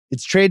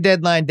It's trade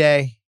deadline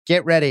day.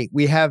 Get ready.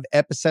 We have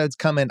episodes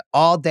coming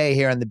all day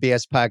here on the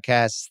BS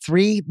Podcast.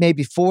 3,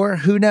 maybe 4.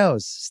 Who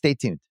knows? Stay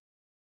tuned.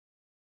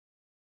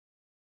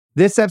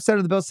 This episode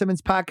of the Bill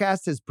Simmons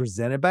Podcast is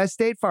presented by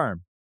State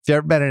Farm. If you've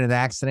ever been in an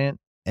accident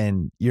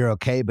and you're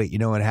okay, but you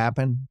know what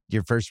happened,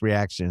 your first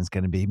reaction is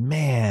going to be,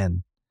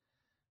 man,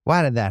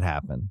 why did that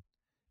happen?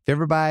 If you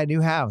ever buy a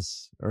new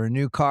house or a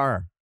new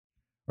car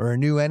or a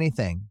new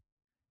anything,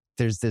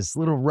 there's this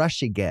little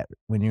rush you get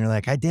when you're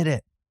like, I did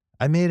it.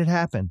 I made it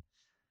happen.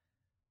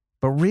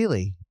 But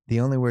really, the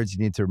only words you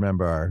need to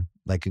remember are,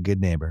 like a good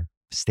neighbor,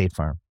 State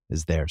Farm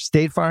is there.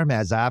 State Farm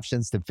has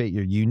options to fit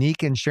your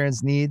unique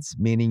insurance needs,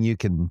 meaning you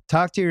can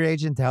talk to your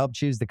agent to help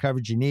choose the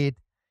coverage you need,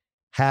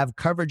 have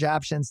coverage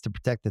options to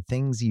protect the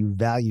things you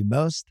value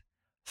most,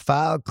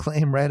 file a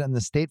claim right on the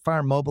State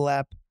Farm mobile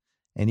app,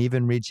 and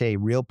even reach a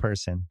real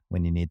person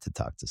when you need to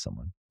talk to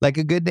someone. Like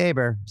a good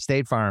neighbor,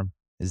 State Farm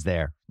is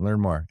there.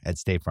 Learn more at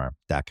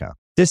statefarm.com.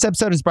 This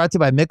episode is brought to you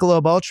by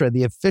Michelob Ultra,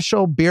 the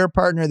official beer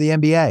partner of the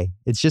NBA.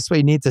 It's just what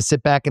you need to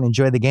sit back and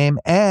enjoy the game,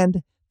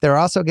 and they're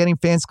also getting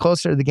fans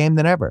closer to the game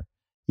than ever.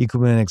 You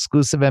can win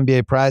exclusive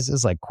NBA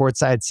prizes like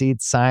courtside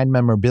seats, signed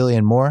memorabilia,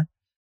 and more.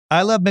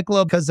 I love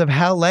Michelob because of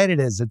how light it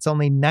is. It's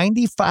only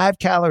 95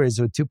 calories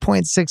with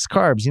 2.6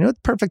 carbs. You know what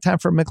the perfect time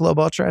for Michelob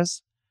Ultra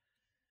is?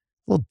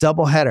 A little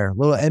doubleheader,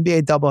 little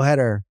NBA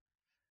doubleheader.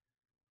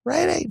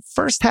 Right?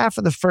 First half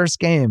of the first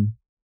game.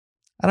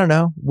 I don't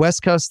know,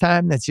 West Coast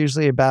time. That's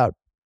usually about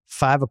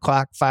 5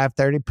 o'clock,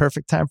 5:30.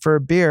 Perfect time for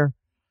a beer.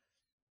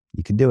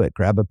 You can do it.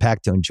 Grab a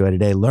pack to enjoy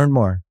today. Learn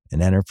more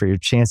and enter for your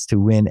chance to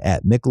win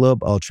at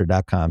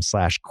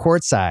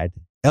MichelobUltra.com/courtside,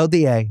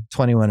 LDA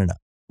 21 and up.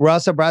 We're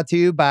also brought to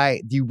you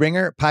by the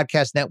Ringer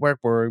Podcast Network,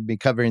 where we'll be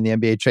covering the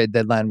NBA trade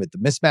deadline with the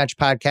Mismatch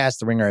Podcast,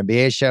 the Ringer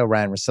NBA Show,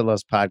 Ryan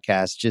Russillo's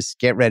podcast. Just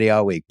get ready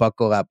all week.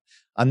 Buckle up.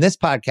 On this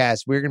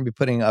podcast, we're going to be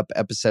putting up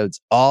episodes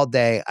all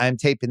day. I'm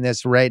taping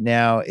this right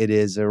now. It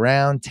is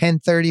around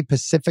 10:30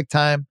 Pacific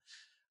time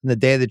on the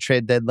day of the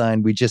trade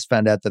deadline. We just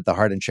found out that the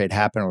Harden trade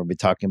happened. We'll be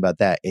talking about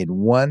that in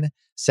 1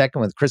 second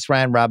with Chris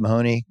Ryan, Rob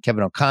Mahoney,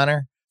 Kevin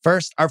O'Connor.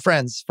 First, our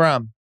friends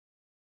from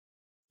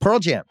Pearl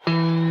Jam.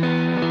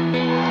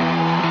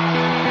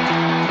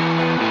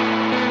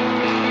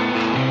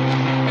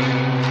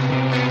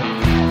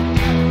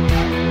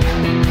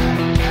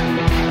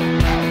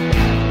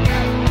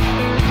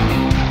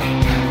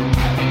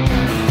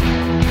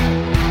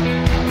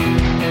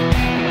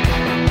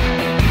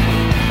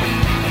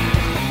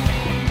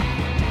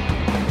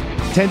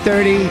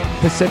 10:30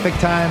 Pacific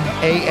time,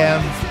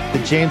 a.m. The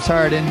James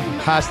Harden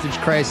hostage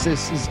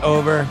crisis is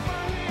over.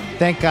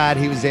 Thank God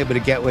he was able to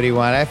get what he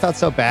wanted. I felt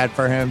so bad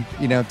for him,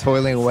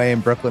 toiling away in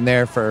Brooklyn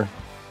there for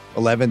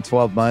 11,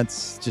 12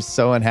 months, just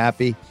so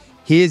unhappy.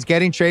 He is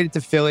getting traded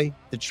to Philly.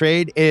 The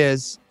trade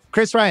is,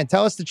 Chris Ryan,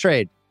 tell us the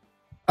trade.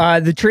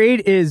 The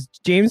trade is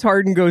James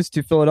Harden goes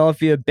to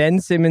Philadelphia, Ben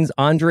Simmons,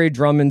 Andre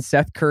Drummond,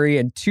 Seth Curry,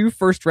 and 2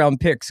 first-round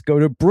picks go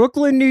to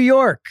Brooklyn, New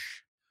York.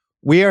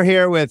 We are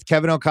here with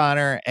Kevin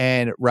O'Connor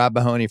and Rob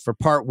Mahoney for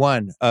part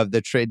 1 of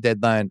the trade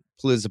deadline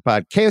Palooza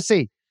pod.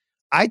 KOC,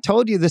 I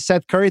told you the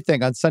Seth Curry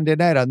thing on Sunday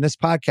night on this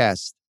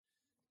podcast.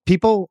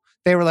 People,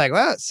 they were like,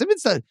 well,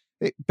 Simmons,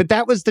 but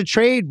that was the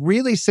trade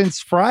really since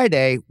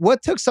Friday.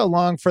 What took so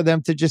long for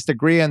them to just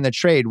agree on the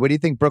trade? What do you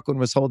think Brooklyn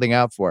was holding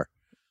out for?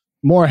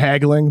 More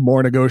haggling,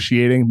 more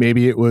negotiating.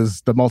 Maybe it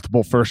was the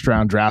multiple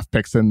first-round draft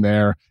picks in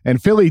there. And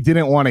Philly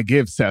didn't want to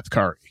give Seth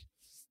Curry.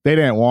 They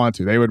didn't want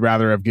to. They would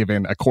rather have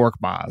given a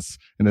Korkmaz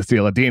in the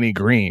steal of Danny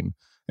Green.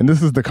 And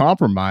this is the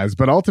compromise.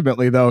 But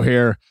ultimately, though,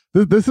 here,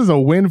 this is a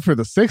win for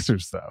the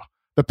Sixers, though.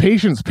 The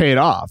patience paid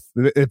off.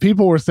 If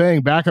people were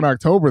saying back in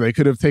October they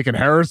could have taken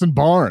Harrison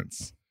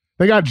Barnes.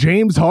 They got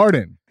James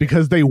Harden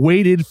because they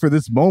waited for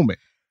this moment.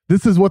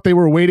 This is what they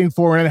were waiting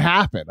for, and it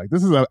happened. Like,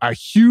 this is a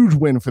huge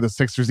win for the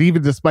Sixers,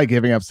 even despite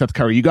giving up Seth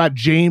Curry. You got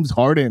James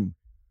Harden.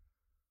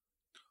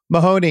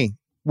 Mahoney,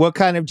 what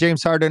kind of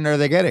James Harden are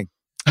they getting?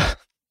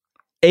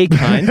 A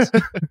kind.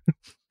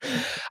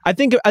 I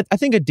think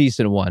a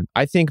decent one.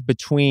 I think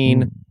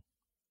between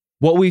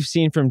what we've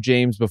seen from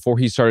James before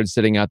he started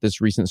sitting out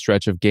this recent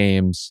stretch of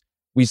games,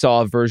 we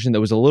saw a version that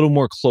was a little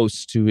more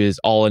close to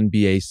his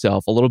all-NBA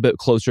self, a little bit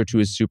closer to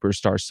his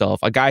superstar self,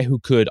 a guy who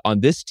could,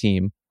 on this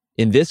team,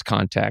 in this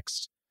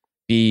context,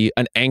 be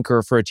an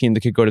anchor for a team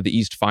that could go to the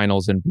East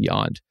Finals and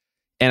beyond.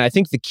 And I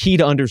think the key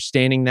to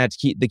understanding that,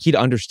 the key to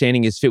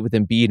understanding his fit with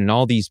Embiid and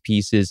all these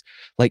pieces,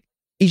 like,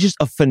 he's just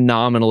a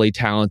phenomenally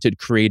talented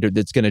creator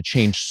that's going to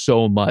change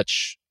so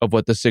much of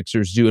what the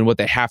Sixers do and what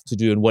they have to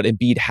do and what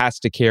Embiid has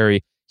to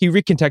carry. He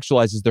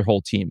recontextualizes their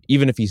whole team,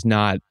 even if he's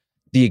not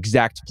the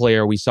exact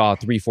player we saw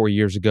 3-4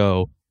 years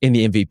ago in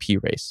the MVP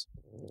race.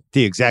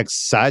 The exact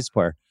size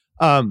player.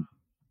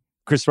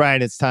 Chris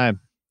Ryan, it's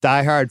time.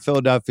 Diehard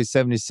Philadelphia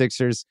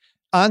 76ers.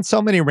 On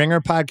so many Ringer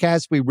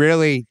podcasts, we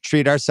really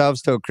treat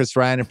ourselves to a Chris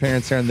Ryan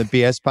appearance here on the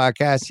BS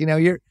podcast.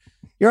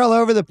 You're all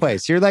over the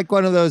place. You're like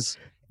one of those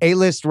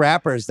A-list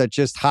rappers that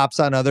just hops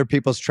on other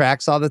people's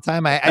tracks all the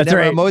time. That's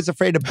right. I'm always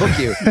afraid to book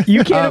you.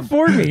 You can't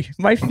afford me.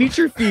 My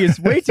feature fee is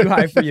way too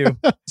high for you.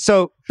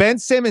 So Ben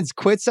Simmons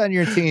quits on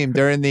your team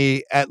during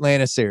the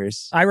Atlanta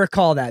series. I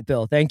recall that,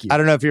 Bill. Thank you. I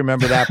don't know if you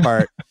remember that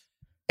part.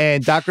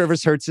 And Doc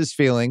Rivers hurts his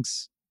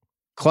feelings.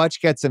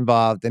 Clutch gets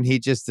involved, and he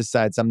just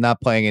decides, I'm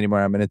not playing anymore.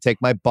 I'm going to take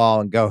my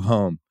ball and go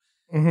home.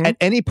 Mm-hmm. At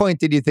any point,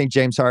 did you think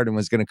James Harden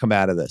was going to come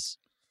out of this?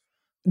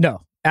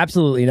 No,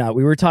 absolutely not.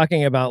 We were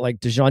talking about like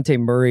DeJounte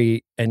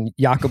Murray and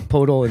Jakob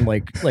Poeltl and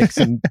like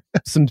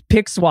some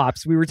pick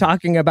swaps. We were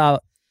talking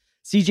about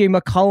CJ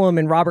McCollum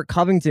and Robert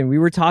Covington. We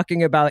were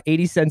talking about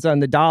 80 cents on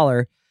the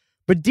dollar.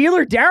 But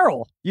Dealer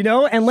Daryl,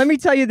 and let me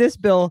tell you this,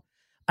 Bill,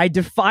 I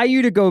defy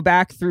you to go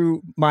back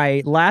through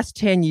my last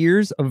 10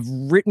 years of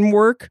written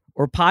work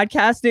or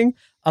podcasting.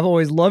 I've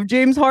always loved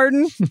James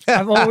Harden.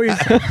 I've always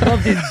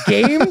loved his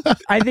game.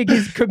 I think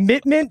his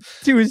commitment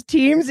to his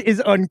teams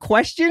is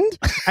unquestioned.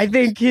 I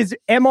think his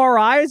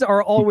MRIs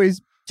are always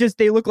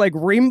they look like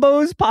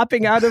rainbows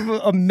popping out of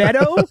a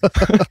meadow.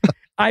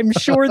 I'm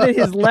sure that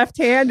his left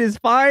hand is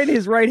fine.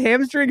 His right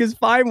hamstring is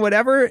fine,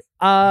 whatever.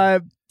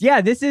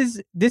 This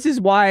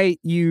is why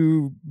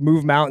you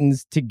move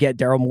mountains to get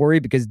Daryl Morey,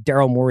 because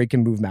Daryl Morey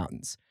can move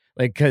mountains.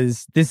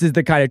 Because this is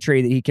the kind of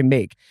trade that he can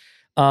make.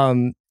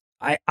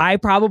 I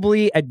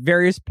probably at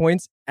various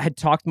points had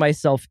talked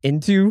myself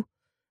into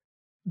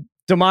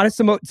Domantas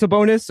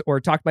Sabonis or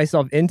talked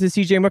myself into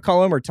CJ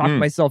McCollum or talked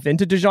myself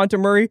into DeJounte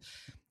Murray.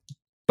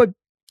 But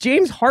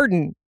James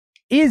Harden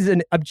is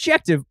an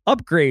objective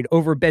upgrade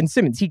over Ben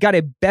Simmons. He got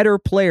a better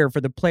player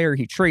for the player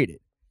he traded.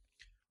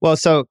 Well,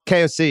 so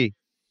KOC,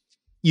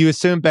 you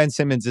assume Ben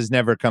Simmons is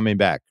never coming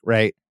back,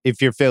 right?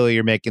 If you're Philly,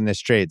 you're making this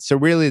trade. So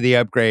really the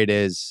upgrade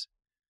is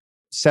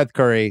Seth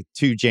Curry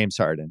to James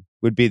Harden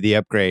would be the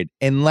upgrade,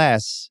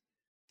 unless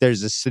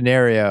there's a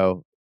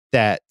scenario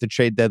that the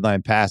trade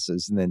deadline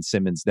passes and then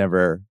Simmons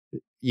never,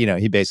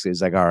 he basically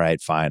is like, all right,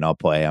 fine, I'll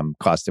play. I'm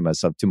costing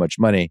myself too much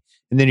money.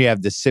 And then you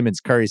have the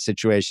Simmons-Curry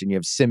situation. You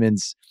have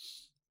Simmons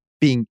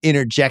being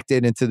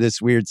interjected into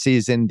this weird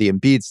season, the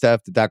Embiid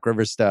stuff, the Doc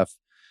Rivers stuff.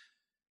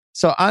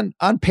 So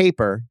on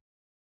paper,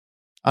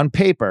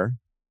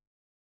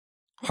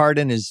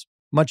 Harden is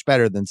much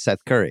better than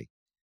Seth Curry.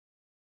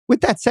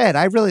 With that said,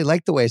 I really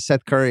like the way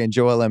Seth Curry and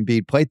Joel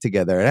Embiid played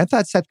together. And I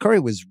thought Seth Curry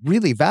was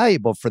really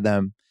valuable for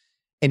them.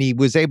 And he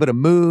was able to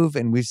move.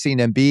 And we've seen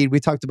Embiid. We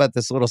talked about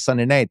this a little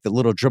Sunday night, the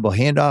little dribble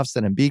handoffs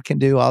that Embiid can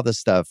do, all this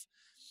stuff.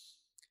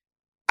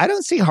 I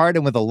don't see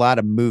Harden with a lot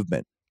of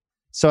movement.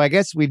 So I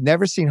guess we've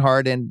never seen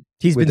Harden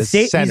with a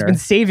center. He's been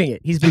saving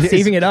it. He's been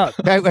saving it up.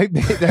 That's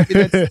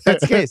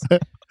the case.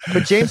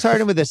 But James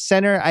Harden with a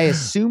center, I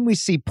assume we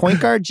see point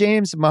guard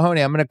James.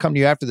 Mahoney, I'm going to come to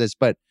you after this,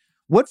 but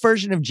what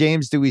version of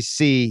James do we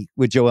see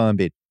with Joel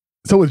Embiid?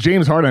 So with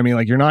James Harden,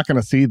 you're not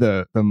going to see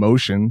the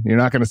motion. You're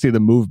not going to see the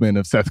movement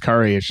of Seth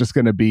Curry. It's just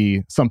going to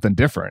be something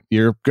different.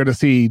 You're going to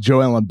see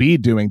Joel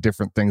Embiid doing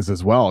different things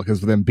as well,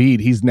 because with Embiid,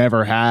 he's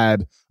never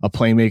had a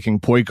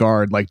playmaking point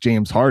guard like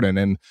James Harden,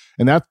 and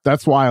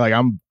that's why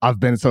I've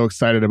been so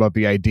excited about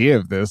the idea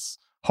of this.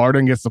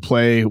 Harden gets to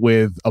play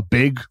with a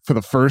big for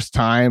the first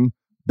time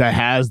that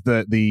has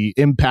the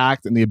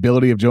impact and the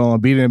ability of Joel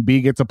Embiid, and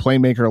Embiid gets a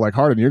playmaker like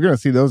Harden. You're going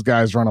to see those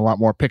guys run a lot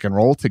more pick and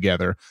roll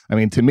together.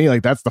 To me,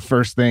 that's the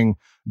first thing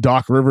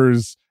Doc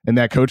Rivers and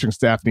that coaching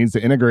staff needs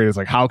to integrate is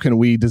how can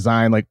we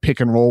design pick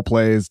and roll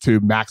plays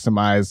to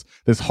maximize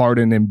this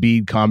Harden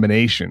Embiid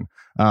combination.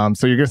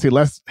 So you're going to see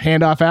less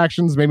handoff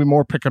actions, maybe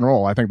more pick and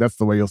roll. I think that's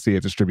the way you'll see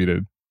it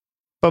distributed.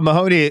 But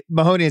Mahoney,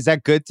 is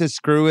that good to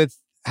screw with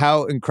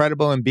how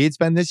incredible Embiid's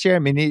been this year?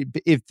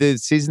 If the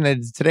season that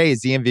is today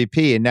is the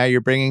MVP, and now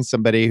you're bringing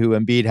somebody who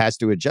Embiid has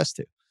to adjust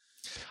to.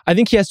 I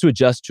think he has to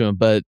adjust to him,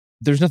 but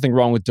there's nothing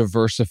wrong with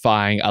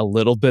diversifying a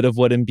little bit of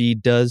what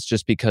Embiid does,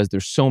 just because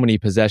there's so many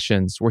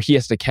possessions where he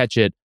has to catch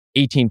it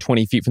 18,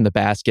 20 feet from the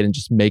basket and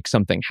just make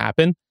something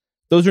happen.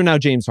 Those are now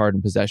James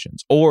Harden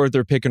possessions, or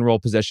they're pick and roll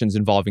possessions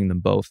involving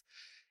them both.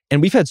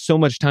 And we've had so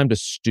much time to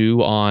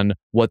stew on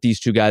what these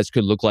two guys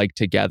could look like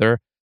together.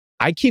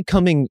 I keep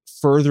coming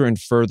further and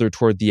further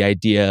toward the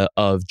idea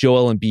of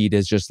Joel Embiid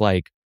as just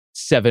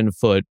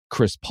 7-foot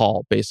Chris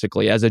Paul,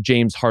 basically, as a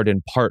James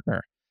Harden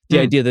partner. The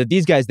idea that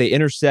these guys, they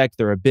intersect,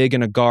 they're a big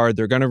and a guard,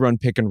 they're going to run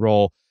pick and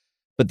roll,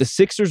 but the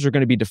Sixers are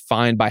going to be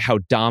defined by how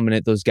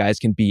dominant those guys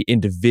can be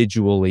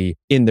individually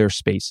in their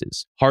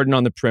spaces. Harden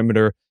on the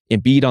perimeter,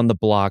 Embiid on the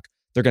block.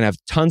 They're going to have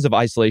tons of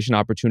isolation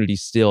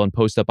opportunities still and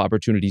post-up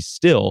opportunities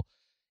still.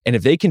 And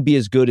if they can be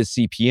as good as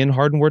CP and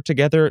Harden were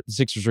together, the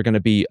Sixers are going to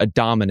be a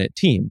dominant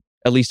team.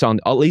 At least on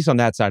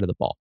that side of the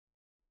ball.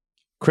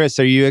 Chris,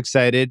 are you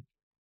excited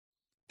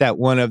that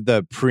one of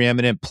the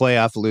preeminent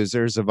playoff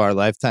losers of our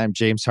lifetime,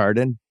 James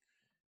Harden,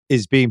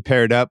 is being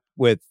paired up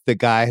with the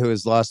guy who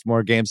has lost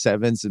more Game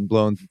 7s and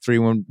blown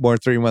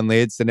 3-1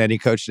 leads than any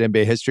coach in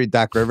NBA history,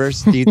 Doc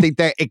Rivers? Do you think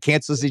that it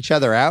cancels each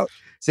other out?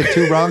 Is it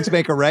two wrongs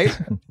make a right?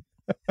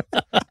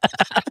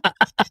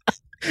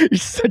 You're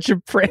such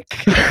a prick.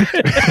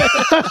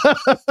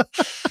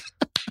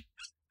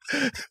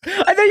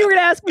 I thought you were going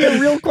to ask me a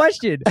real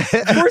question.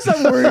 Of course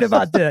I'm worried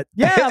about that.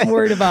 Yeah, I'm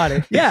worried about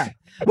it. Yeah.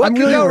 What I'm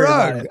could really go worried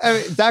wrong? about it. I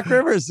mean, Doc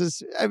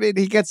Rivers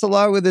he gets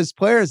along with his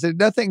players and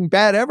nothing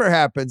bad ever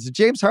happens.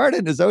 James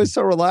Harden is always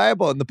so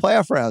reliable in the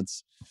playoff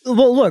rounds.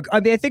 Well, look, I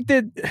mean, I think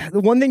that the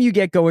one thing you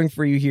get going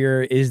for you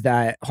here is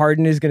that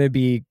Harden is going to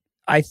be,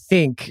 I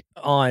think,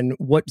 on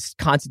what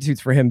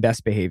constitutes for him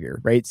best behavior,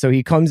 right? So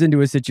he comes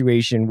into a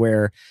situation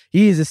where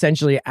he is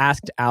essentially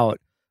asked out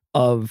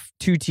of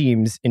 2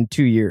 teams in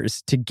 2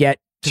 years to get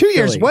to 2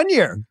 years, Philly. 1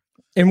 year.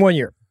 In 1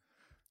 year,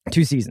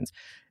 2 seasons.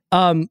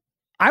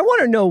 I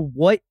want to know,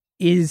 what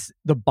is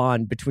the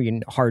bond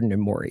between Harden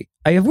and Morey?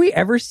 Have we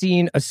ever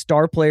seen a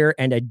star player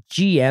and a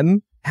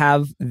GM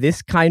have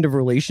this kind of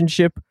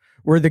relationship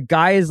where the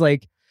guy is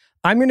like,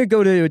 I'm going to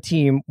go to a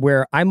team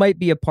where I might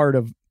be a part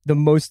of the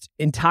most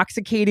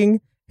intoxicating,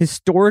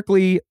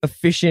 historically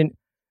efficient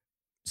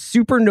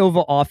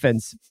supernova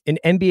offense in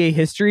NBA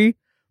history,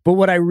 but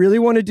what I really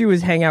want to do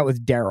is hang out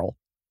with Daryl.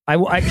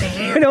 I'm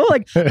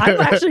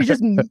actually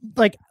just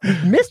like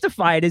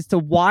mystified as to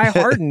why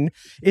Harden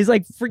is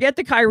like, forget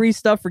the Kyrie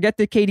stuff, forget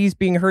the KD's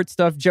being hurt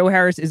stuff. Joe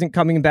Harris isn't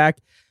coming back.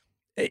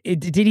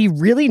 Did he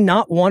really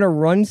not want to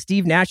run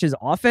Steve Nash's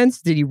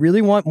offense? Did he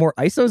really want more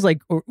ISOs?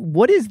 Like,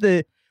 what is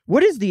the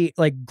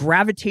like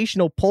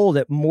gravitational pull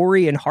that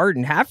Morey and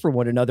Harden have for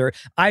one another?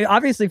 I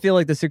obviously feel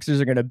like the Sixers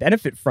are going to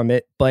benefit from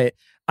it, but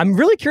I'm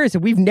really curious.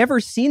 We've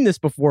never seen this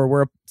before,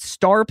 where a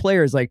star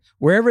player is like,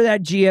 wherever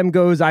that GM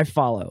goes, I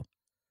follow.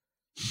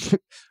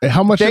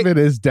 How much of it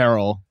is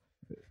Daryl?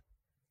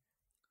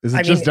 Is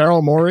it just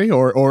Daryl Morey,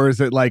 or is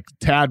it like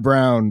Tad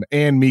Brown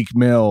and Meek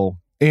Mill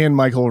and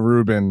Michael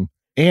Rubin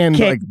and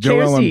like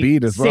Joel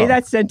Embiid as well? Say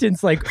that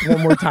sentence like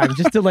one more time,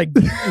 just to like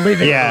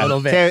live it a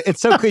little bit.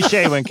 It's so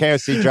cliche when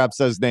KOC drops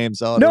those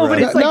names all No, around.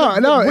 but it's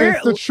like, no,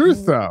 it's the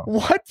truth though.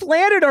 What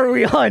planet are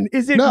we on?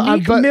 Is it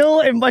Meek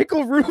Mill and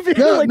Michael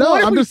Rubin?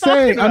 I'm just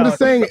saying,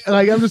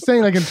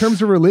 like in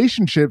terms of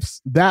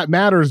relationships, that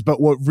matters.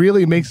 But what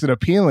really makes it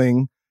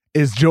appealing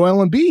is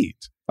Joel Embiid.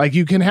 Like,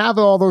 you can have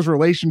all those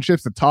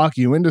relationships that talk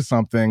you into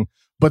something,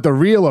 but the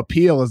real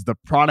appeal is the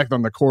product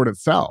on the court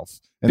itself.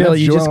 And Bill, that's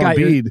you Joel just got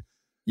Embiid.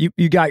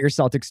 you got your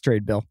Celtics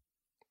trade, Bill.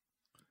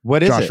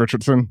 What is Josh it?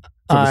 Richardson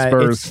to the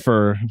Spurs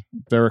for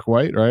Derek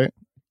White, right?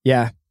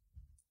 Yeah.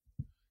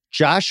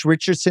 Josh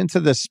Richardson to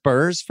the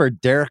Spurs for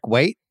Derek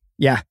White?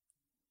 Yeah.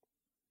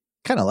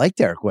 Kind of like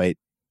Derek White.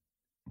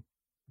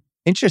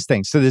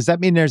 Interesting. So does that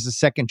mean there's a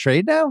second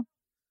trade now?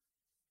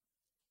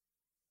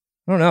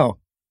 I don't know.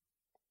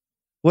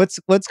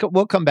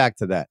 We'll come back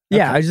to that.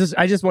 Yeah, Okay.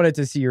 I just wanted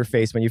to see your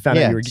face when you found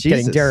out you were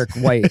getting Derek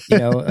White. You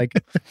know, like,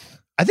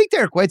 I think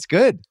Derek White's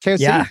good. KOC,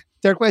 yeah,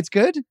 Derek White's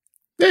good.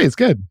 Yeah, he's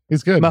good.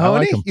 He's good. Mahoney, I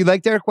like him. you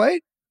like Derek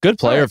White? Good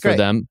player for great.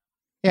 them.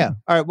 Yeah.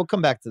 All right, we'll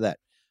come back to that.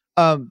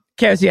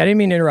 KOC, I didn't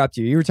mean to interrupt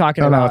you. You were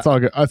talking about. No, it's all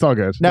good. It's all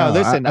good. No,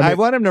 listen, I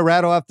want him to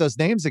rattle off those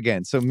names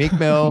again. So Meek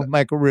Mill,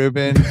 Michael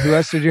Rubin. Who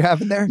else did you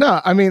have in there? No,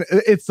 I mean,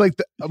 it's like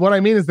what I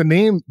mean is the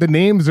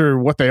names are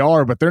what they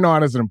are, but they're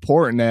not as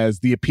important as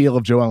the appeal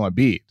of Joel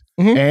Embiid.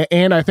 Mm-hmm.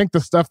 And I think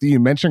the stuff that you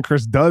mentioned,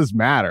 Chris, does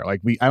matter.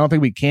 Like, I don't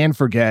think we can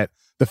forget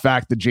the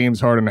fact that James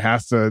Harden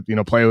has to,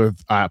 play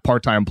with a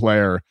part-time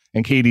player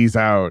and KD's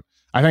out.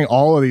 I think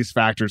all of these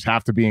factors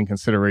have to be in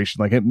consideration.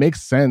 Like, it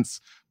makes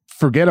sense.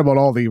 Forget about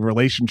all the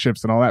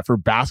relationships and all that for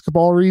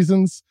basketball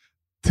reasons.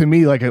 To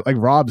me, like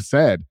Rob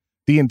said,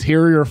 the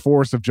interior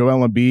force of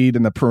Joel Embiid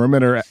and the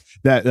perimeter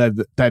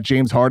that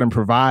James Harden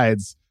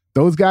provides,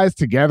 those guys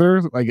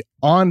together, like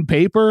on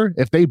paper,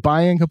 if they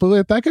buy in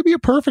completely, that could be a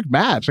perfect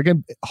match.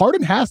 Again,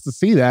 Harden has to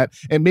see that,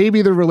 and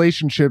maybe the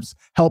relationships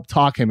help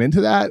talk him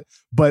into that.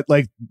 But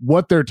like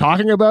what they're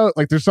talking about,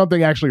 like there's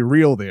something actually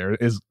real there.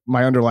 Is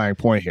my underlying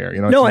point here?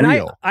 No, it's and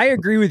real. I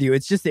agree with you.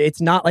 It's just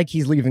it's not like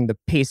he's leaving the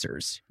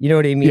Pacers. You know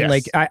what I mean? Yes.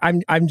 Like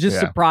I'm just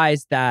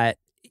surprised that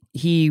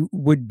he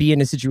would be in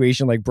a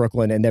situation like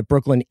Brooklyn, and that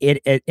Brooklyn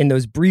in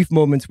those brief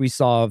moments we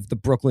saw of the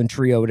Brooklyn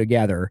trio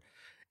together.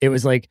 It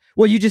was like,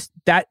 well,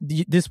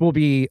 this will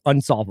be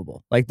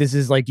unsolvable. Like, this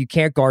is like, you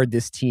can't guard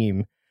this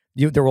team.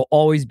 There will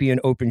always be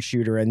an open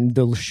shooter, and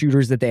the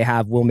shooters that they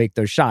have will make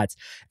those shots.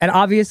 And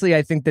obviously,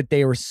 I think that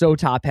they were so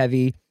top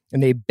heavy,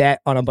 and they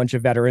bet on a bunch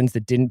of veterans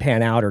that didn't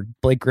pan out, or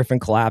Blake Griffin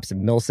collapsed,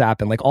 and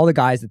Millsap, and like all the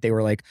guys that they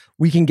were like,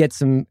 we can get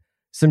some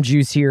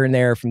juice here and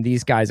there from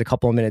these guys, a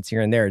couple of minutes here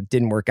and there. It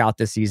didn't work out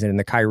this season, and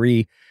the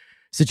Kyrie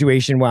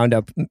situation wound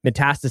up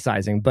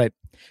metastasizing. But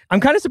I'm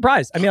kind of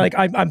surprised. I mean, like,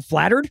 I'm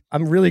flattered.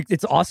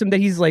 It's awesome that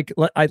he's like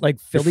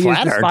Philly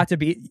is the spot to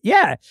be.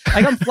 Yeah.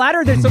 Like, I'm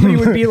flattered that somebody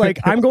would be like,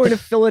 I'm going to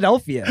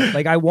Philadelphia.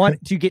 Like, I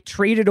want to get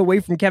traded away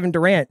from Kevin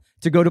Durant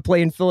to go to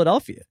play in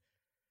Philadelphia.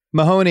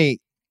 Mahoney,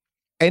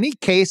 any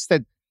case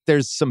that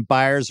there's some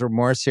buyer's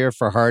remorse here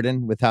for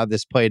Harden with how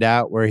this played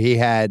out, where he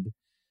had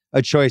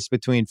a choice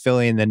between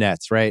Philly and the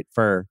Nets, right?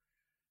 For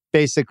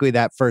basically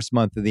that first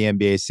month of the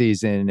NBA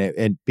season,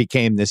 it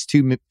became this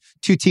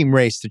two-team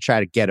race to try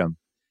to get him.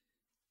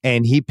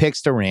 And he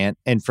picks Durant.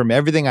 And from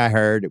everything I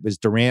heard, it was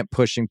Durant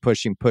pushing.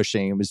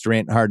 It was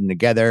Durant and Harden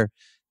together,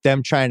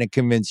 them trying to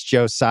convince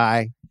Joe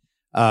Tsai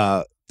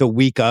the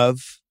week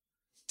of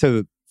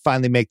to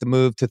finally make the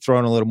move, to throw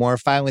in a little more.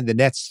 Finally, the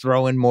Nets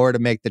throw in more to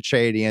make the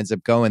trade. He ends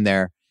up going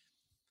there.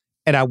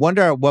 And I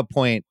wonder at what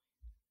point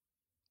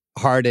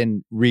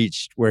Harden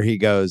reached where he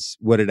goes,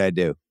 what did I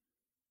do?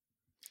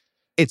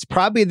 It's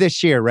probably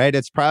this year, right?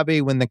 It's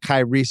probably when the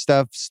Kyrie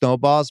stuff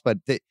snowballs, but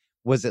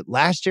was it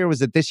last year?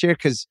 Was it this year?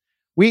 Because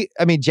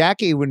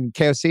Jackie, when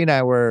KOC and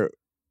I were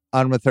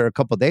on with her a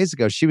couple of days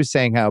ago, she was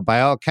saying how by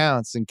all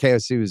accounts, and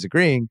KOC was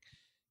agreeing,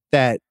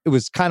 that it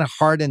was kind of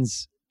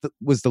Harden's,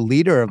 was the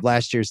leader of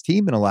last year's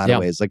team in a lot of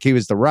ways. Like he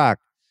was the rock.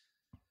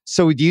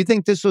 So do you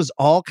think this was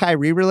all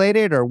Kyrie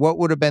related, or what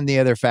would have been the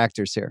other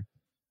factors here?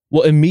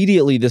 Well,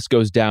 immediately this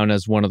goes down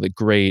as one of the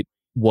great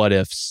what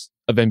ifs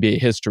of NBA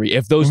history.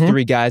 If those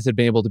three guys had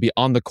been able to be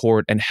on the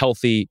court and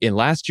healthy in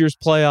last year's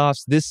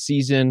playoffs, this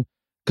season,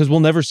 because we'll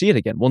never see it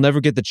again. We'll never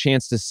get the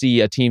chance to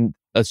see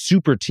a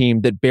super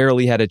team that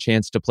barely had a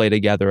chance to play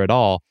together at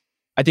all.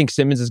 I think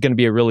Simmons is going to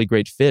be a really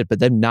great fit, but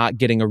them not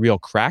getting a real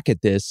crack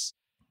at this,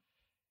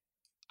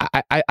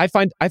 I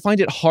find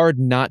it hard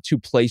not to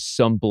place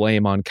some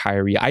blame on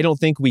Kyrie. I don't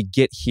think we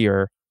get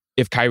here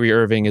if Kyrie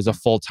Irving is a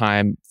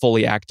full-time,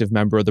 fully active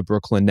member of the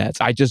Brooklyn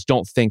Nets. I just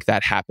don't think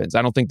that happens.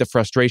 I don't think the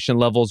frustration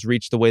levels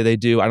reach the way they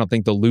do. I don't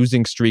think the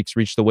losing streaks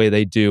reach the way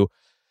they do.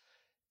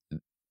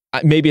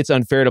 Maybe it's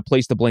unfair to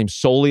place the blame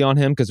solely on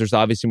him because there's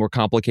obviously more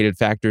complicated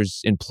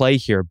factors in play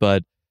here,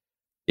 but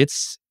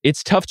it's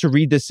tough to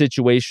read this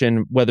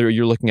situation, whether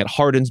you're looking at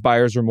Harden's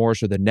buyer's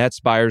remorse or the Nets'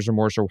 buyer's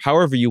remorse or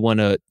however you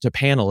want to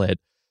panel it.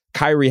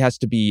 Kyrie has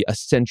to be a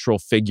central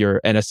figure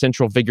and a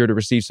central figure to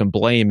receive some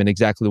blame in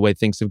exactly the way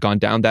things have gone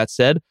down. That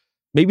said,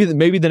 maybe the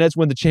Nets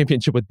win the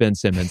championship with Ben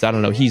Simmons. I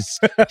don't know. He's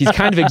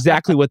kind of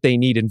exactly what they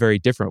need in very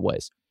different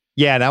ways.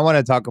 Yeah, and I want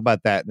to talk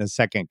about that in a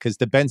second because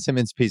the Ben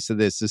Simmons piece of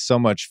this is so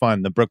much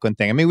fun, the Brooklyn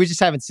thing. I mean, we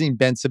just haven't seen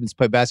Ben Simmons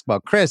play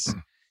basketball. Chris,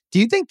 do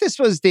you think this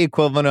was the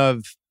equivalent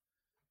of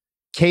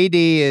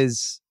KD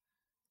is,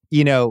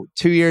 2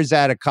 years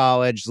out of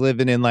college,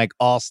 living in like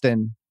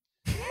Austin,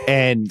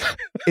 and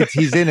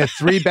he's in a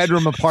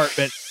 3-bedroom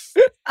apartment,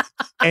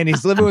 and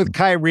he's living with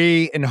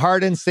Kyrie, and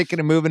Harden's thinking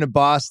of moving to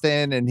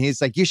Boston, and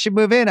he's like, "You should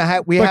move in.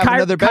 We have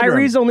another bedroom."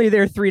 Kyrie's only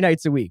there 3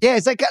 nights a week. Yeah,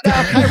 it's like, no,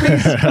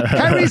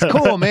 Kyrie's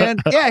cool, man.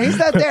 Yeah, he's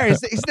not there.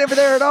 He's never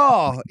there at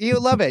all. You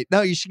love it.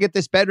 No, you should get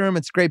this bedroom.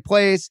 It's a great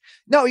place.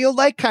 No, you'll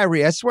like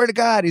Kyrie. I swear to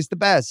God, he's the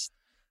best.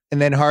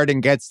 And then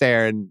Harden gets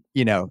there, and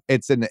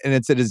it's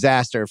a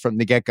disaster from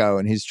the get-go,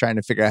 and he's trying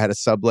to figure out how to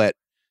sublet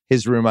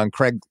his room on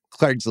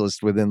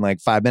Craigslist within like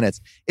 5 minutes.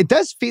 It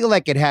does feel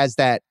like it has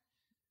that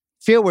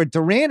feel where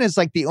Durant is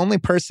like the only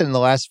person in the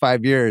last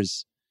 5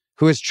 years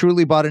who has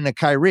truly bought into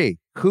Kyrie.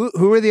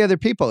 Who are the other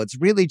people? It's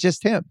really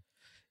just him.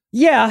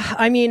 Yeah,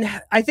 I mean,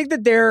 I think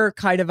that their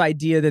kind of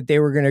idea that they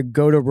were going to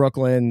go to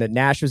Brooklyn, that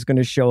Nash was going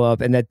to show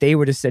up, and that they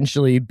would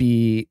essentially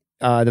be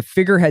the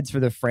figureheads for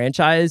the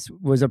franchise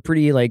was a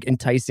pretty like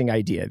enticing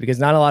idea because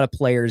not a lot of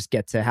players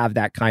get to have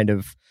that kind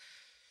of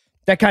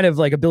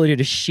like ability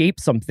to shape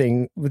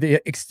something with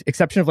the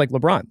exception of like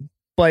LeBron.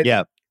 But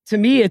to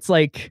me, it's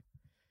like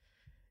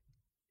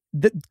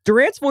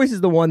Durant's voice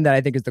is the one that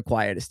I think is the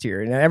quietest here.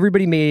 And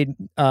everybody made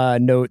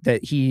note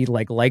that he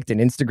liked an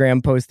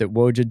Instagram post that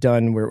Woj had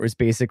done where it was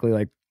basically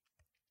like,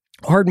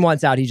 Harden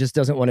wants out. He just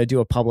doesn't want to do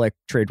a public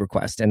trade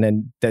request. And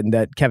then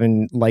that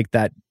Kevin liked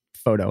that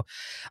photo.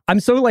 I'm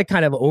so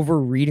kind of over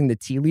reading the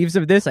tea leaves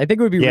of this. I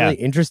think it would be really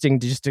interesting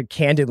to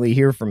candidly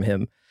hear from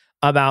him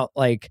about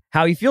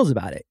how he feels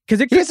about it. Because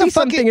it could be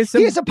something as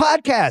simple. He has a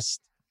podcast.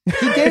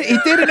 He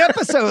did an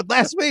episode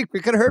last week. We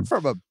could have heard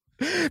from him.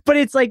 But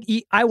it's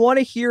I want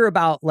to hear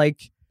about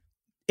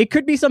it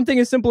could be something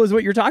as simple as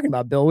what you're talking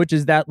about, Bill, which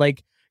is that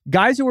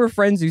guys who are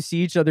friends who see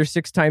each other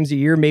 6 times a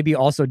year maybe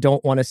also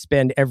don't want to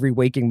spend every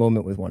waking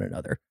moment with one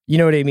another. You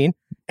know what I mean?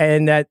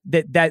 And that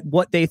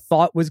what they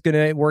thought was going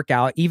to work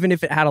out, even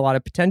if it had a lot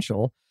of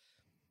potential,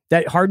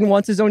 that Harden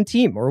wants his own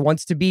team or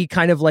wants to be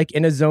kind of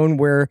in a zone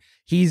where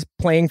he's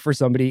playing for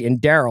somebody in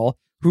Daryl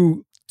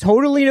who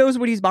totally knows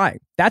what he's buying.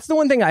 That's the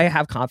one thing I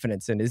have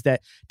confidence in is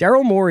that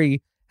Daryl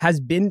Morey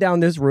has been down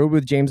this road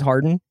with James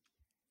Harden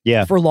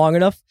for long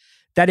enough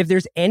that if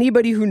there's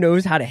anybody who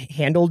knows how to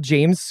handle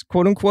James,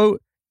 quote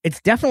unquote, it's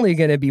definitely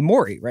going to be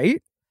Morey,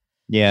 right?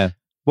 Yeah.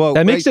 Well,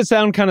 that makes it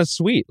sound kind of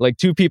sweet. Like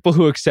two people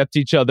who accept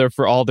each other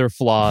for all their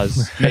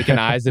flaws, making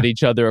eyes at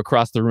each other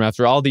across the room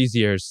after all these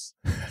years.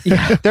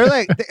 Yeah.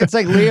 It's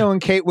like Leo and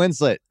Kate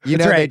Winslet.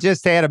 They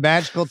just had a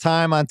magical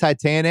time on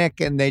Titanic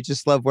and they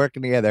just love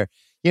working together.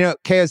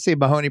 KOC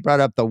Mahoney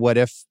brought up the what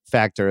if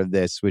factor of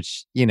this,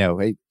 which,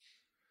 it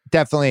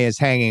definitely is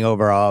hanging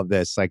over all of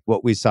this, like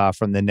what we saw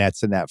from the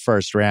Nets in that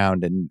first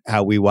round and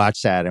how we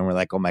watched that. And we're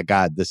like, oh my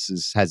God, this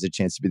has a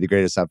chance to be the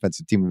greatest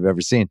offensive team we've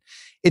ever seen.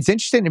 It's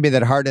interesting to me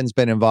that Harden's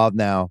been involved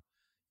now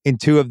in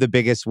 2 of the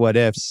biggest what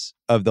ifs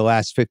of the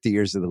last 50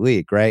 years of the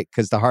league, right?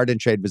 Because the Harden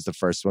trade was the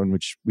first one,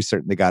 which we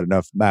certainly got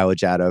enough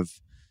mileage out of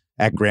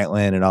at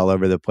Grantland and all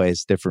over the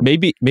place. Different,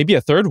 maybe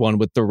a third one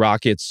with the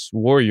Rockets,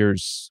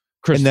 Warriors,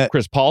 Chris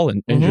Paul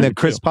and the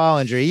Chris Paul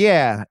injury.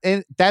 Yeah.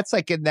 And that's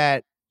in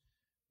that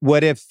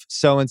what if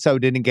so-and-so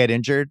didn't get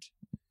injured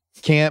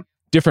camp.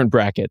 Different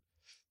bracket.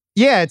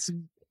 Yeah,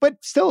 but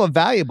still a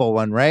valuable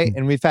one, right?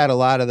 And we've had a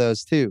lot of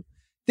those too.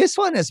 This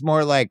one is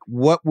more like,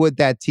 what would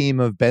that team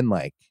have been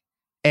like?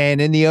 And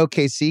in the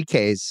OKC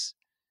case,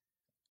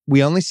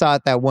 we only saw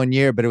it that 1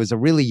 year, but it was a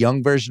really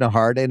young version of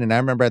Harden. And I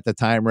remember at the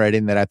time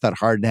writing that I thought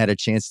Harden had a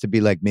chance to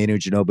be like Manu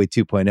Ginobili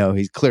 2.0.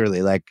 He's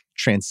clearly like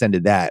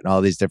transcended that in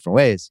all these different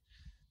ways.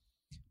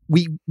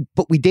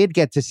 But we did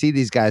get to see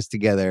these guys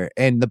together,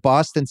 and the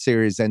Boston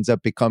series ends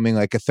up becoming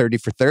like a 30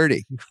 for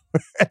 30.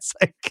 It's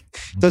like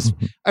those.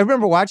 I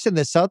remember watching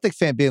the Celtic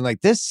fan being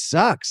like, "This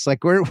sucks.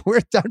 Like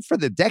we're done for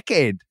the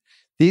decade."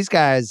 These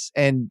guys,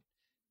 and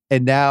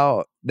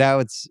now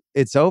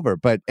it's over.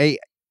 But hey,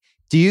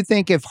 do you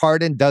think if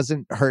Harden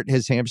doesn't hurt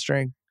his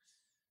hamstring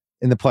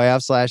in the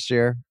playoffs last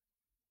year,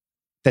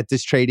 that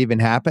this trade even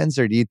happens,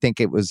 or do you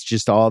think it was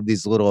just all of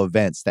these little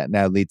events that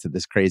now lead to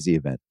this crazy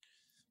event?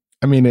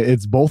 I mean,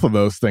 it's both of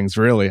those things,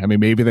 really. I mean,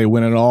 maybe they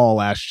win it all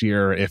last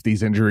year if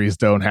these injuries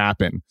don't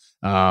happen.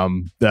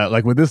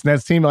 Like with this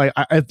Nets team, like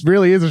it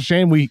really is a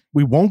shame we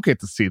won't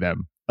get to see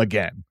them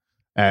again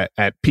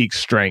at peak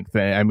strength.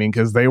 I mean,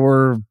 because it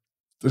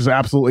was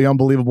absolutely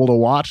unbelievable to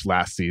watch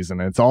last season.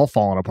 It's all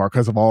fallen apart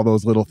because of all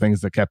those little things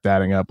that kept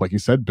adding up, like you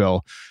said,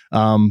 Bill.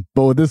 But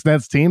with this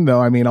Nets team,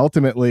 though, I mean,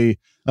 ultimately,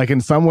 like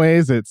in some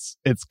ways, it's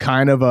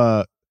kind of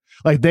a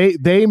like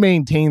they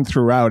maintain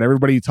throughout.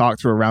 Everybody you talk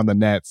to around the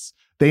Nets,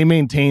 they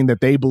maintain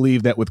that they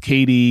believe that with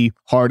KD,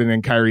 Harden,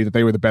 and Kyrie, that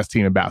they were the best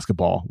team in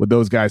basketball with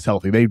those guys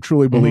healthy. They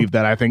truly believe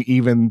that. I think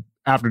even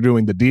after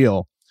doing the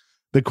deal,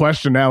 the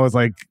question now is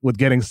like with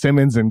getting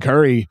Simmons and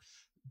Curry,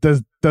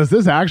 does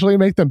this actually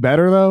make them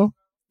better though?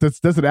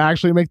 Does it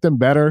actually make them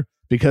better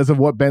because of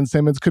what Ben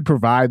Simmons could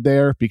provide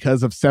there?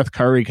 Because of Seth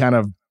Curry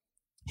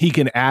he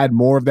can add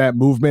more of that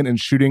movement and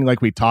shooting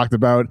like we talked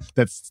about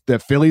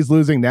that Philly's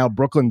losing. Now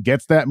Brooklyn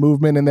gets that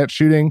movement and that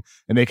shooting,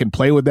 and they can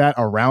play with that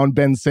around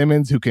Ben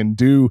Simmons, who can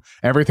do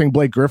everything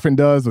Blake Griffin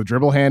does with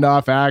dribble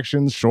handoff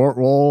actions, short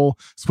roll,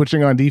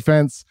 switching on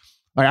defense.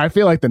 Like I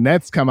feel like the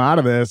Nets come out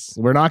of this,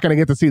 we're not going to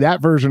get to see that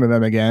version of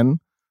them again,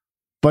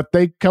 but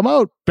they come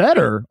out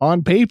better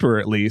on paper,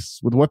 at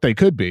least with what they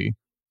could be.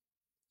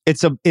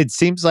 It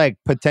seems like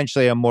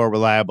potentially a more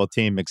reliable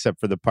team, except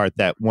for the part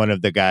that one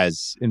of the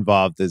guys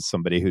involved is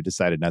somebody who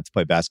decided not to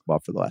play basketball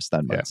for the last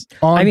 10 months. Yeah.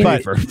 On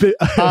paper.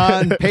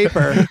 On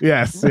paper.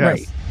 Yes.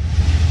 Right.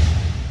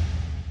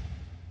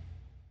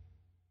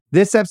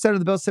 This episode of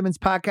the Bill Simmons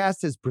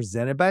Podcast is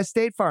presented by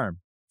State Farm.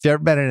 If you've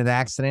ever been in an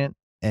accident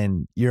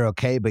and you're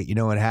okay, but you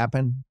know what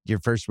happened, your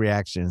first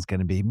reaction is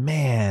going to be,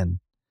 man,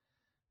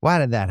 why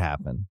did that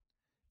happen?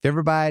 If you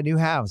ever buy a new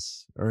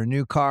house or a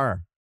new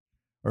car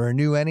or a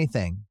new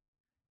anything,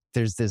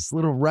 there's this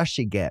little rush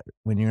you get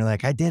when you're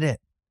like, I did it.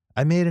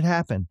 I made it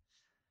happen.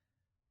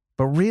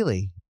 But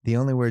really, the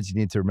only words you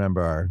need to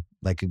remember are,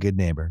 like a good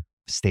neighbor,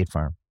 State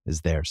Farm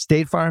is there.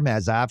 State Farm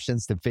has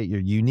options to fit your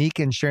unique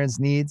insurance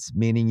needs,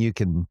 meaning you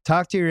can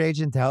talk to your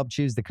agent to help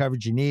choose the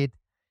coverage you need,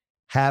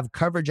 have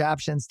coverage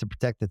options to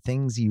protect the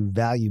things you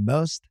value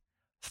most,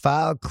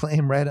 file a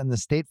claim right on the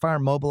State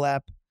Farm mobile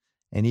app,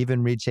 and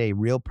even reach a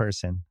real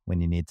person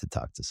when you need to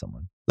talk to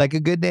someone. Like a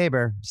good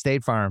neighbor,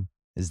 State Farm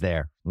is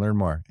there. Learn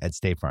more at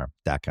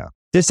statefarm.com.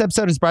 This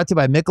episode is brought to you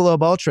by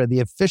Michelob Ultra, the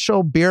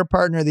official beer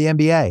partner of the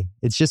NBA.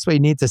 It's just what you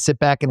need to sit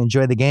back and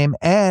enjoy the game,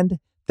 and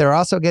they're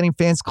also getting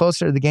fans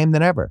closer to the game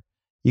than ever.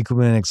 You can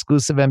win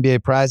exclusive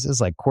NBA prizes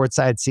like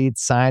courtside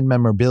seats, signed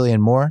memorabilia,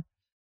 and more.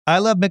 I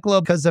love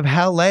Michelob because of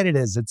how light it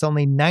is. It's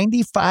only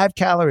 95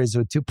 calories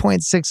with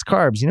 2.6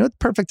 carbs. You know what the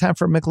perfect time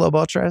for Michelob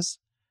Ultra is?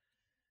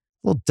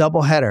 A little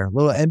doubleheader,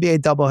 little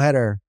NBA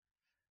doubleheader.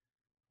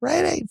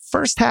 Right?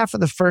 First half of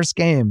the first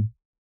game.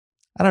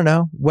 I don't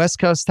know, West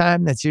Coast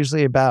time. That's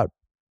usually about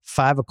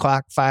 5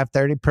 o'clock,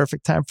 5:30.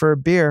 Perfect time for a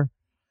beer.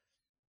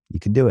 You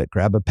can do it.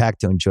 Grab a pack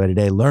to enjoy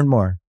today. Learn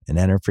more and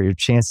enter for your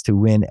chance to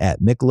win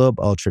at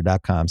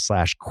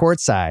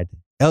MichelobUltra.com/courtside.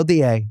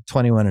 LDA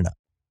 21 and up.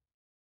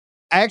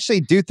 I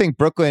actually do think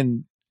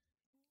Brooklyn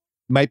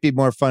might be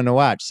more fun to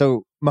watch.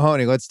 So,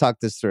 Mahoney, let's talk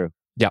this through.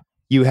 Yeah.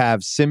 You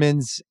have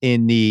Simmons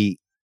in the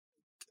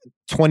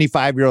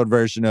 25-year-old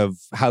version of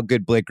how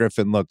good Blake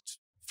Griffin looked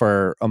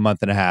for a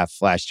month and a half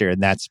last year in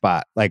that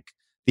spot. Like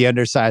the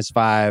undersized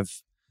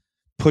 5,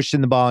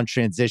 pushing the ball in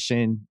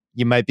transition.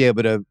 You might be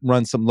able to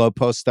run some low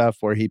post stuff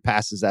where he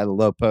passes out of the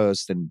low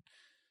post and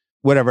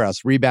whatever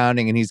else,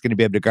 rebounding, and he's going to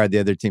be able to guard the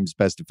other team's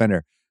best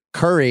defender.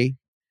 Curry,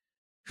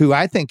 who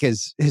I think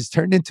has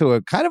turned into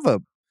a kind of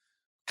a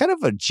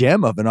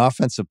gem of an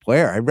offensive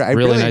player. I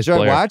really nice enjoy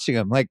player. watching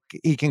him. Like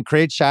he can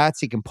create shots,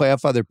 he can play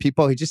off other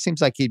people. He just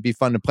seems like he'd be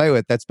fun to play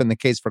with. That's been the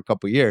case for a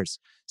couple of years.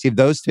 So you have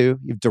those two.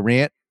 You have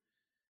Durant.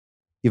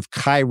 You have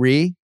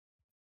Kyrie.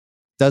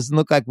 Doesn't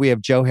look like we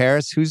have Joe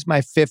Harris. Who's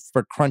my 5th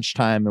for crunch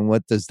time, and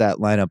what does that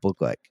lineup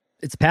look like?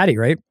 It's Patty,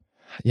 right?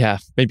 Yeah,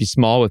 maybe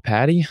small with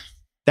Patty.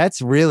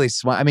 That's really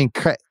smart. I mean,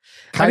 Kyrie,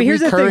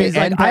 here's the Curry, thing: is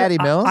and like, Patty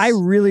Mills. I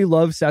really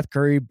love Seth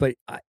Curry, but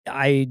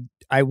I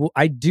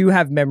do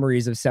have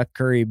memories of Seth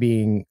Curry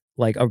being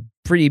like a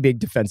pretty big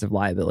defensive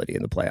liability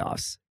in the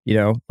playoffs. You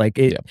know, like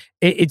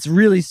it's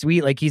really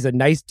sweet. Like he's a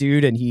nice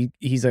dude and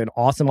he's an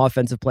awesome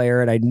offensive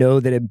player. And I know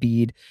that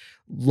Embiid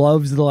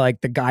loves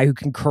the guy who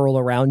can curl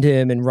around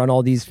him and run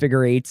all these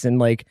figure eights and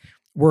like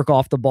work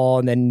off the ball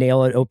and then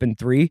nail it open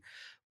three.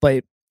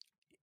 But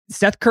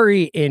Seth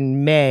Curry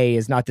in May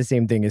is not the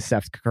same thing as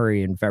Seth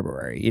Curry in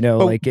February. You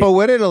know, but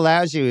what it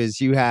allows you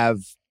is you have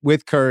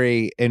with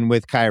Curry and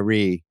with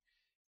Kyrie,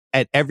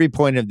 at every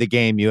point of the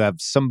game, you have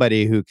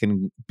somebody who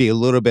can be a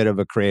little bit of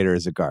a creator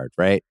as a guard,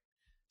 right?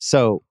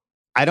 So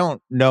I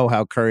don't know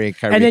how Curry and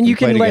Kyrie and then you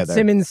can let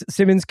together.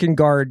 Simmons can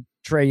guard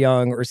Trae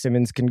Young, or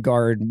Simmons can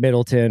guard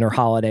Middleton or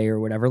Holiday or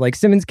whatever. Like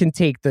Simmons can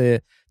take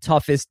the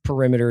toughest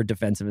perimeter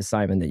defensive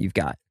assignment that you've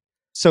got.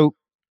 So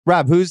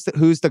Rob, who's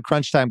the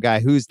crunch time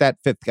guy? Who's that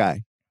fifth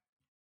guy?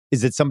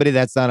 Is it somebody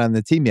that's not on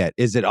the team yet?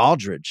 Is it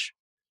Aldridge?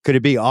 Could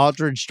it be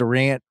Aldridge,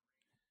 Durant,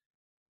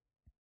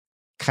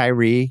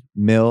 Kyrie,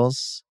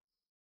 Mills,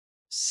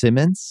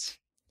 Simmons?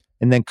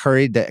 And then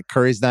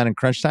Curry's not in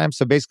crunch time.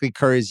 So basically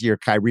Curry's your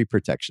Kyrie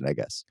protection, I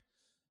guess.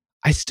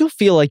 I still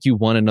feel like you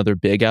want another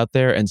big out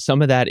there. And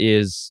some of that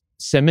is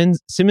Simmons.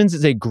 Simmons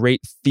is a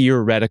great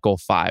theoretical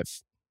five.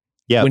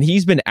 Yeah. When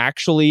he's been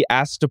actually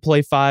asked to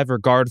play five or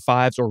guard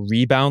fives or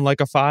rebound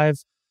like a five,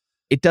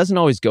 it doesn't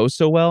always go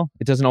so well.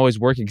 It doesn't always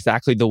work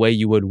exactly the way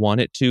you would want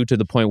it to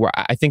the point where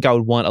I think I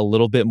would want a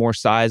little bit more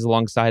size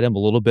alongside him, a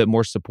little bit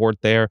more support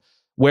there.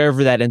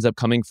 Wherever that ends up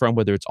coming from,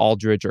 whether it's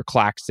Aldridge or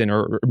Claxton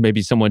or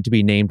maybe someone to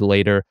be named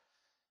later.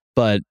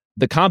 But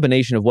the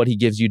combination of what he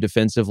gives you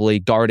defensively,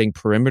 guarding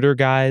perimeter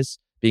guys,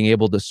 being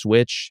able to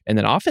switch, and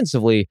then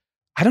offensively,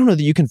 I don't know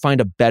that you can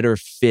find a better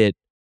fit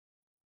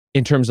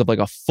in terms of like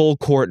a full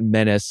court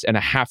menace and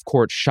a half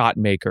court shot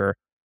maker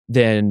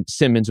than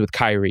Simmons with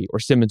Kyrie or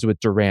Simmons with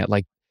Durant.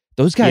 Like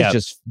those guys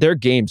just, their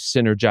games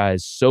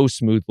synergize so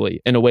smoothly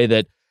in a way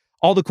that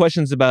all the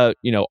questions about,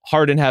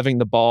 Harden having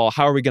the ball,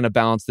 how are we going to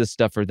balance this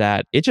stuff or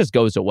that? It just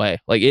goes away.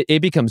 Like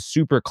it becomes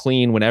super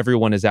clean when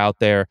everyone is out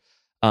there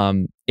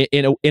in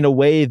a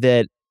way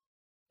that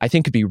I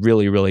think could be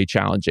really, really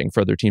challenging for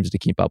other teams to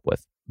keep up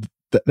with.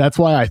 That's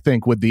why I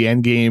think with the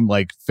end game,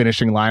 like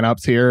finishing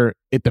lineups here,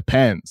 it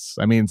depends.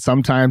 I mean,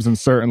 sometimes in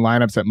certain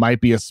lineups, it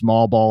might be a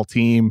small ball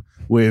team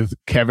with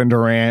Kevin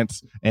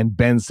Durant and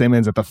Ben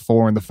Simmons at the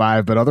 4 and the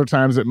 5, but other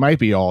times it might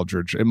be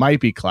Aldridge, it might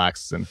be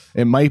Claxton,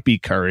 it might be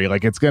Curry.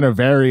 Like it's going to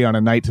vary on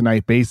a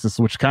night-to-night basis,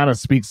 which kind of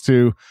speaks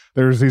to,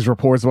 there's these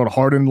reports about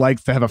Harden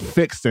likes to have a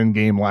fixed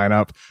in-game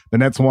lineup. The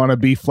Nets want to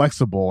be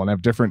flexible and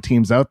have different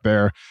teams out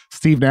there.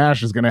 Steve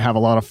Nash is going to have a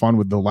lot of fun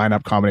with the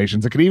lineup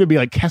combinations. It could even be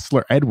like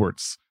Kessler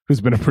Edwards,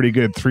 who's been a pretty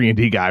good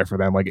 3-and-D guy for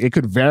them. Like it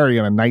could vary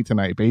on a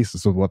night-to-night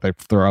basis with what they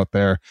throw out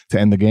there to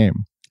end the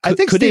game. I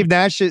think Steve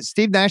Nash is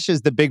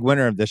the big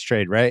winner of this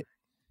trade, right?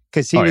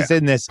 Because he was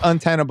in this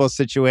untenable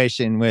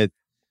situation with,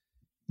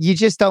 you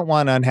just don't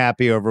want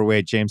unhappy,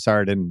 overweight James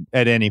Harden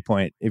at any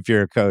point if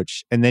you're a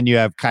coach. And then you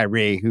have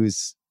Kyrie,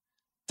 who's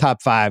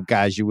top 5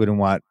 guys you wouldn't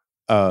want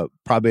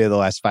probably the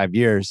last 5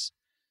 years.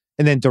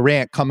 And then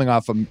Durant coming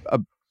off a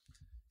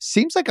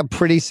seems like a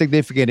pretty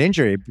significant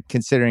injury,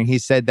 considering he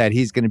said that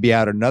he's going to be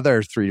out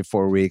another 3 to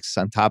 4 weeks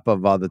on top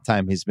of all the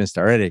time he's missed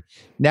already.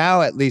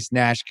 Now, at least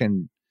Nash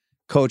can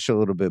coach a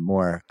little bit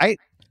more.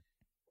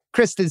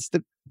 Chris,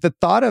 the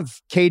thought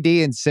of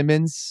KD and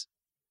Simmons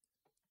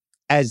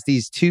as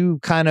these two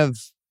kind of,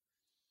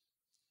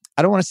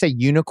 I don't want to say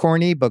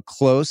unicorny, but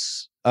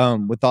close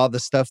with all the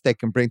stuff they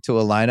can bring to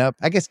a lineup.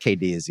 I guess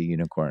KD is a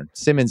unicorn.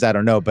 Simmons, I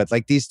don't know. But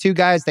like these two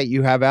guys that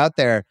you have out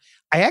there,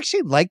 I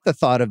actually like the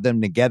thought of them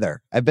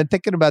together. I've been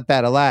thinking about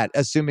that a lot,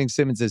 assuming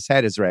Simmons'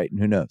 head is right, and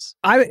who knows?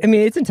 I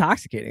mean, it's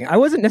intoxicating. I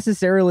wasn't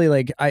necessarily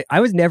like, I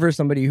was never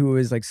somebody who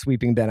was like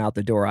sweeping Ben out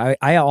the door.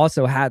 I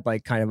also had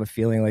like kind of a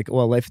feeling like,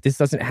 well, if this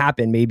doesn't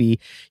happen, maybe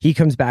he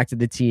comes back to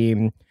the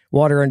team,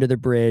 water under the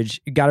bridge,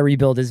 got to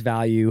rebuild his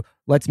value.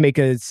 Let's make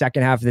a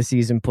second half of the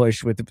season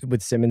push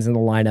with Simmons in the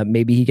lineup.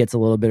 Maybe he gets a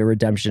little bit of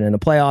redemption in the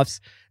playoffs.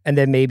 And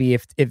then maybe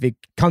if it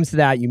comes to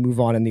that, you move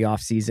on in the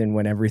offseason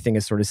when everything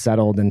is sort of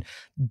settled and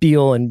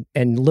Beal and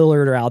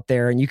Lillard are out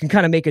there and you can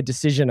kind of make a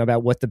decision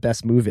about what the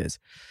best move is.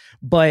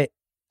 But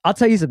I'll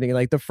tell you something,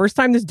 like the first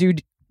time this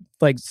dude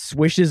like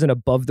swishes an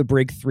above the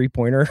break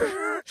 3-pointer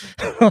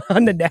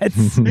on the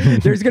Nets,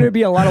 there's going to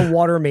be a lot of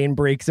water main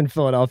breaks in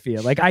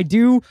Philadelphia. Like I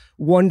do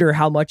wonder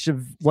how much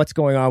of what's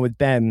going on with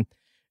Ben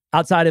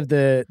outside of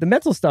the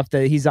mental stuff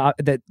that he's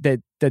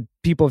that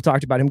people have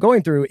talked about him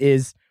going through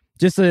is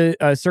just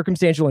a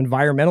circumstantial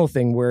environmental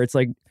thing where it's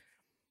like,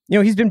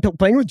 he's been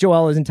playing with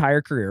Joel his entire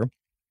career.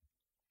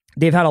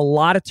 They've had a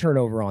lot of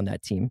turnover on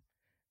that team.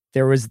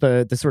 There was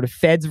the sort of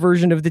Feds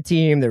version of the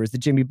team. There was the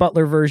Jimmy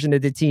Butler version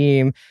of the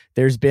team.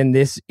 There's been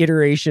this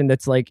iteration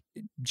that's like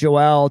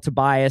Joel,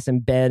 Tobias,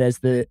 and Ben as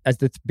the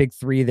big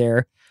three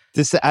there.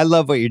 I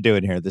love what you're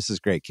doing here. This is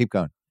great. Keep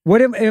going. What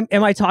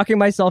am I talking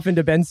myself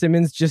into? Ben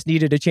Simmons just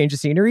needed a change of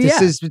scenery?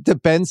 This is the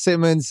Ben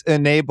Simmons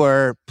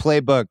enabler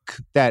playbook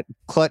that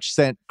Clutch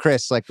sent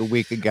Chris like a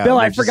week ago. Bill,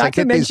 I forgot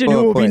to mention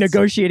who will be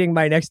negotiating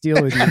my next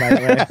deal with you, by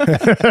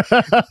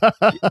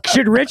the way.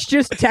 Should Rich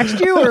just text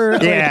you, or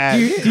do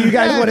you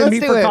guys want to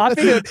meet for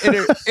coffee?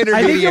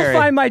 I think you'll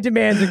find my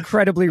demands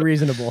incredibly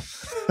reasonable.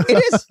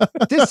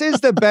 This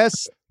is the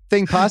best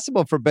thing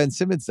possible for Ben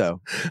Simmons,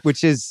 though,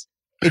 which is,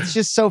 it's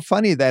just so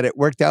funny that it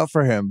worked out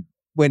for him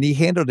when he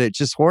handled it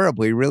just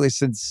horribly, really,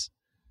 since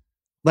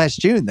last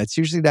June. That's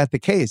usually not the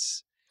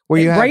case. Where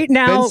you have right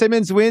now, Ben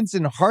Simmons wins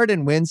and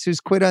Harden wins,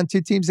 who's quit on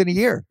 2 teams in a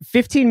year.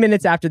 15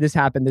 minutes after this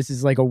happened, this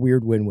is like a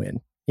weird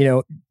win-win. You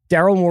know,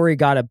 Daryl Morey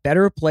got a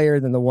better player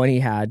than the one he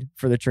had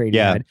for the trade he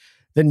had.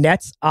 The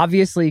Nets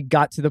obviously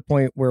got to the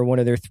point where one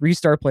of their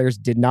 3-star players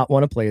did not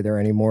want to play there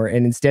anymore.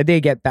 And instead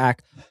they get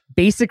back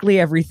basically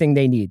everything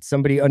they need.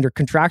 Somebody under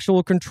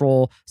contractual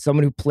control,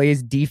 someone who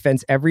plays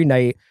defense every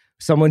night,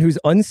 someone who's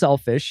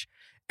unselfish.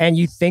 And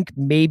you think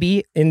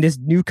maybe in this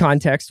new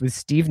context with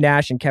Steve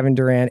Nash and Kevin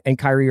Durant and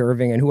Kyrie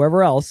Irving and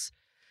whoever else,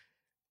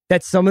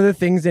 that some of the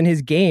things in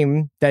his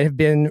game that have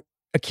been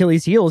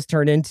Achilles heels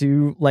turn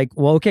into like,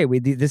 well, okay,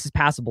 this is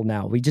passable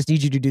now. We just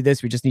need you to do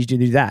this. We just need you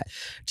to do that.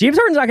 James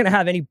Harden's not going to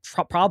have any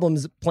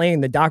problems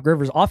playing the Doc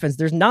Rivers offense.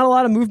 There's not a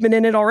lot of movement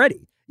in it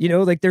already. You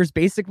know, like there's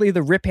basically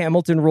the Rip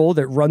Hamilton role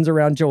that runs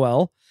around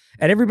Joel,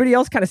 and everybody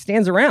else kind of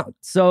stands around.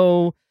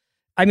 So,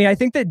 I mean, I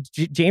think that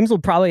James will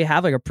probably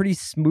have like a pretty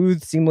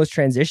smooth, seamless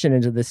transition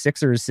into the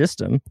Sixers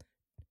system.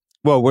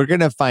 Well, we're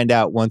going to find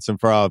out once and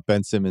for all if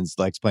Ben Simmons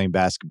likes playing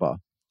basketball.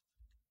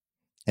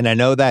 And I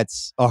know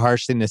that's a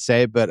harsh thing to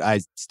say, but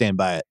I stand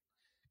by it.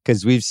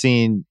 Because we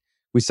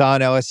saw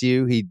in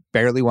LSU, he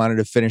barely wanted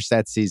to finish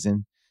that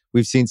season.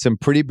 We've seen some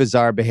pretty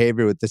bizarre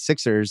behavior with the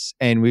Sixers,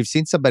 and we've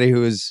seen somebody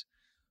who is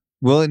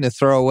willing to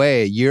throw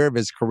away a year of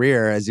his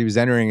career as he was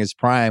entering his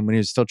prime when he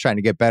was still trying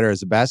to get better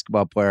as a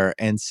basketball player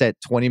and set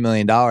 $20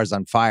 million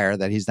on fire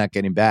that he's not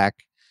getting back.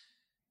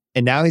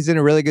 And now he's in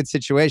a really good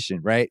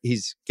situation, right?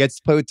 Gets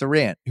to play with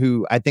Durant,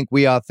 who I think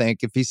we all think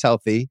if he's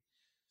healthy,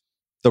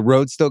 the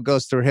road still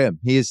goes through him.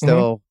 He is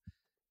still,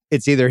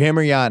 it's either him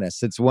or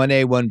Giannis. It's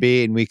 1A,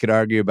 1B, and we could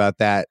argue about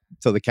that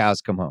till the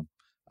cows come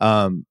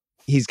home.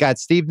 He's got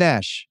Steve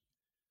Nash,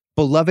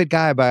 beloved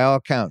guy by all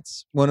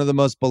accounts, one of the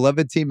most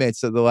beloved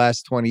teammates of the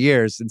last 20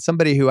 years, and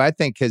somebody who I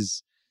think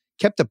has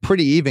kept a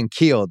pretty even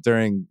keel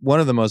during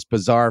one of the most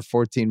bizarre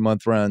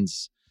 14-month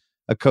runs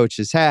a coach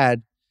has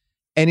had.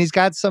 And he's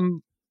got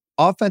some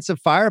offensive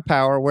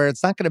firepower where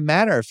it's not going to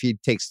matter if he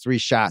takes 3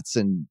 shots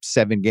in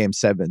 7 game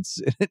 7s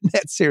in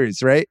that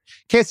series, right?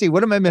 Casey,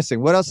 what am I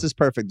missing? What else is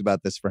perfect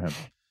about this for him?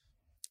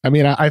 I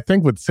mean, I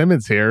think with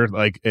Simmons here,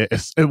 like,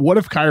 what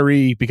if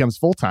Kyrie becomes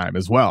full-time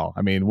as well?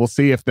 I mean, we'll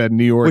see if the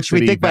New York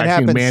City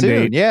vaccine mandate.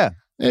 Soon, yeah.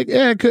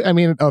 It could, I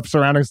mean,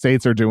 surrounding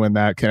states are doing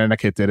that.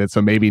 Connecticut did it,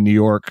 so maybe New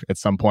York at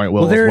some point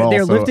will they're, as well.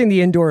 They're lifting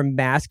the indoor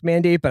mask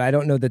mandate, but I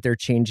don't know that they're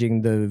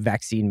changing the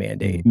vaccine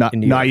mandate.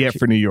 Not yet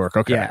for New York.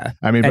 Okay. Yeah.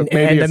 I mean, but maybe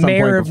and at the some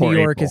mayor point of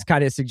New York April. has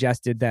kind of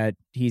suggested that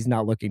he's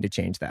not looking to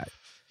change that.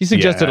 He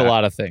suggested a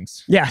lot of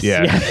things. Yes.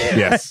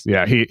 Yes.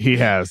 Yeah. He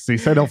has. He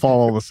said he'll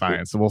follow the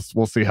science. So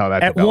we'll see how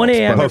that at develops. 1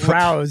 a.m. at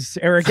Rouse,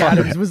 Eric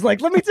Adams was like,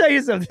 "Let me tell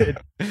you something.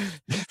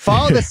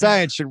 Follow the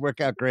science should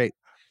work out great."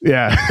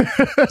 Yeah.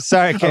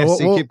 Sorry,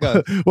 Casey. Keep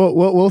going.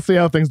 We'll see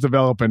how things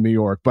develop in New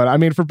York. But I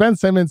mean, for Ben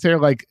Simmons here,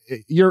 like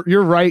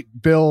you're right,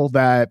 Bill,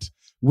 that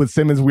with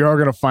Simmons, we are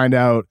going to find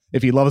out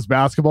if he loves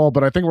basketball,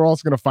 but I think we're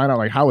also going to find out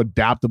like how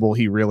adaptable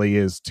he really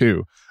is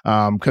too.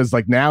 Because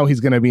like now he's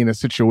going to be in a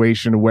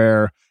situation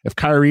where if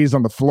Kyrie's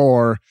on the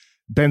floor,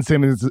 Ben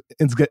Simmons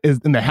is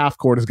in the half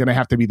court is going to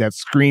have to be that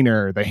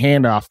screener, the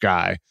handoff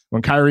guy.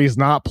 When Kyrie's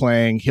not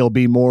playing, he'll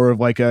be more of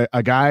like a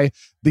guy,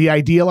 the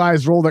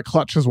idealized role that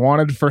Clutch has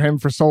wanted for him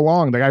for so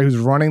long, the guy who's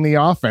running the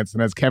offense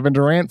and has Kevin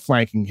Durant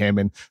flanking him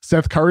and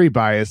Seth Curry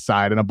by his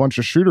side and a bunch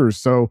of shooters.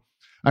 So,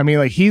 I mean,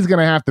 like he's going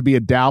to have to be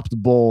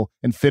adaptable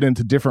and fit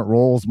into different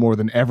roles more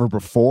than ever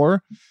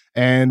before.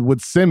 And with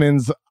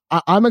Simmons,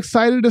 I'm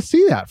excited to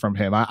see that from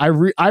him. I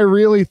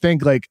really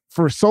think like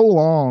for so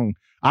long,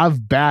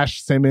 I've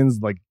bashed Simmons,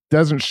 like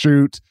doesn't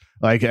shoot,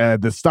 like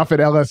the stuff at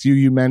LSU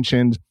you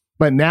mentioned.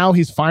 But now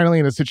he's finally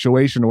in a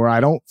situation where I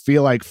don't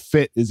feel like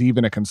fit is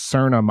even a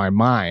concern on my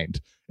mind.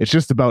 It's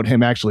just about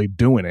him actually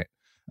doing it.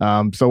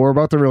 So we're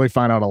about to really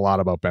find out a lot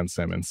about Ben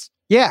Simmons.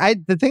 Yeah,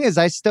 the thing is,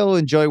 I still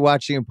enjoy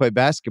watching him play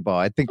basketball.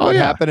 I think what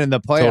happened in the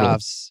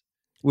playoffs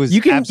was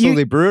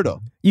absolutely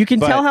brutal. You can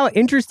tell how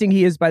interesting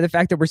he is by the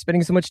fact that we're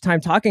spending so much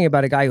time talking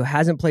about a guy who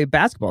hasn't played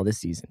basketball this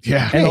season.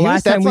 Yeah. And the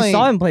last time we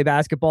saw him play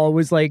basketball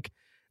was like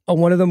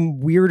one of the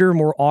weirder,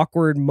 more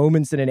awkward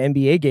moments in an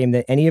NBA game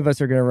that any of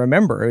us are going to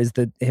remember is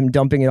him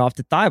dumping it off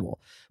to Thibault.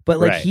 But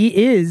like he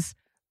is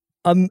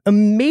an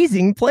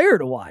amazing player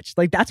to watch.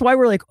 Like that's why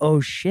we're like,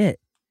 oh shit.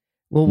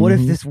 Well, what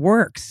if this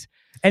works?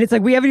 And it's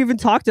like we haven't even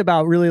talked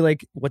about really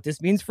like what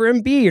this means for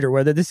Embiid or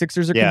whether the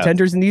Sixers are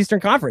contenders in the Eastern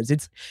Conference.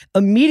 It's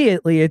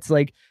immediately it's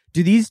like,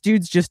 do these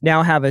dudes just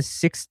now have a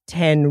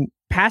 6'10"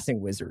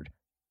 passing wizard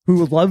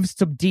who loves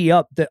to D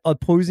up the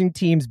opposing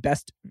team's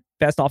best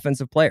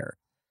offensive player.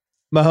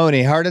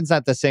 Mahoney, Harden's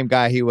not the same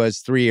guy he was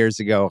 3 years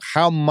ago.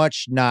 How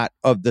much not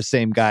of the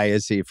same guy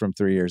is he from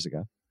 3 years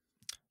ago?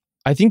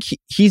 I think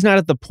he's not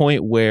at the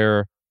point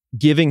where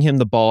giving him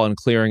the ball and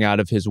clearing out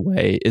of his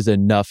way is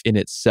enough in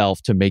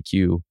itself to make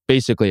you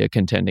basically a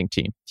contending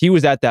team. He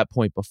was at that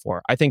point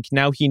before. I think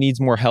now he needs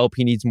more help.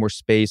 He needs more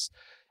space.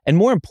 And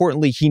more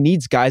importantly, he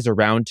needs guys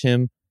around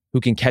him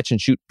who can catch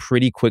and shoot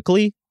pretty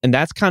quickly. And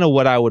that's kind of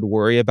what I would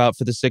worry about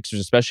for the Sixers,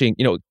 especially,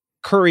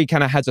 Curry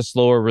kind of has a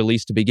slower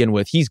release to begin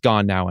with. He's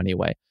gone now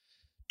anyway.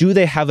 Do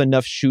they have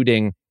enough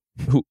shooting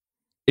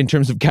in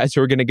terms of guys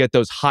who are going to get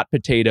those hot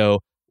potato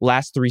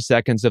last 3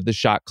 seconds of the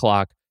shot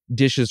clock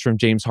dishes from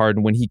James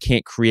Harden when he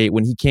can't create,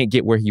 when he can't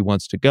get where he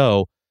wants to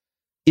go?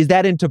 Is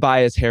that in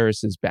Tobias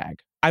Harris's bag?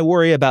 I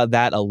worry about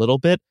that a little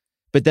bit,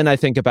 but then I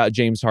think about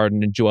James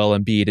Harden and Joel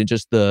Embiid and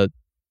just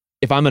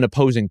if I'm an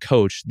opposing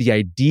coach, the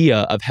idea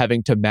of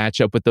having to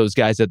match up with those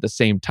guys at the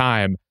same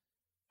time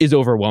is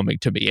overwhelming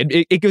to me. And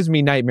it gives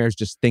me nightmares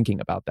just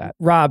thinking about that.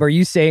 Rob, are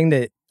you saying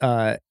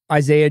that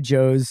Isaiah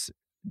Joe's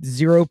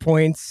 0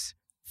 points,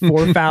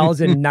 4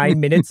 fouls in 9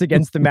 minutes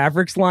against the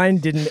Mavericks line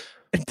didn't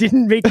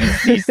make you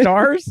see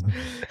stars?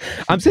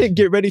 I'm saying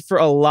get ready for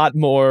a lot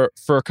more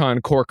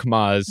Furkan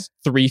Korkmaz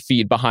 3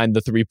 feet behind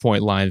the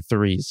 3-point line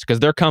threes, because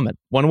they're coming.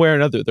 One way or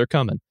another, they're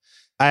coming.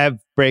 I have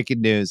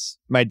breaking news.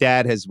 My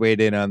dad has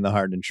weighed in on the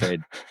Harden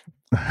trade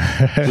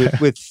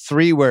with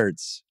 3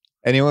 words.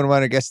 Anyone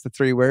want to guess the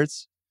 3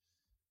 words?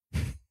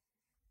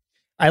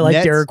 I like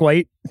Nets, Derek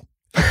White.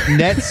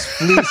 Nets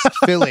fleeced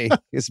Philly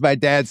is my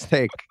dad's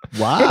take.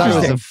 Wow. It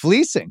was a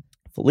fleecing.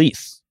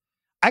 Fleece.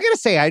 I gotta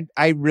say,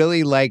 I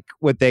really like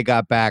what they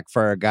got back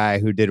for a guy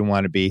who didn't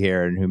want to be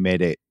here and who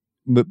made it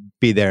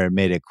be there and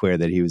made it clear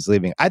that he was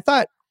leaving. I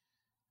thought,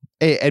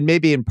 and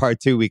maybe in part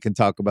 2 we can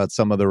talk about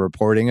some of the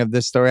reporting of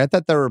this story. I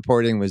thought the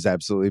reporting was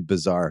absolutely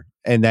bizarre,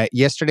 and that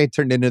yesterday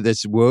turned into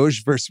this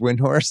Woj versus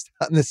Windhorst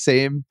on the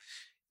same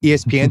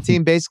ESPN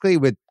team, basically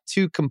with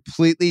 2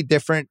 completely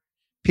different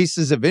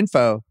pieces of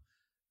info.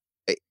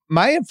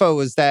 My info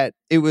was that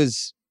it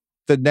was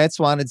the Nets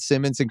wanted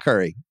Simmons and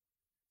Curry,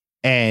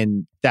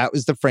 and that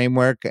was the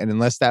framework. And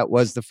unless that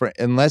was the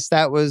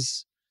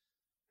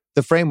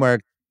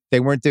framework, they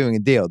weren't doing a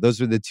deal. Those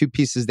were the 2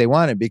 pieces they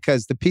wanted,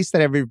 because the piece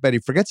that everybody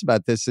forgets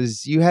about this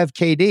is you have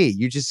KD.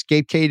 You just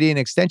gave KD an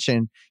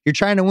extension. You're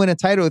trying to win a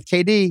title with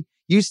KD.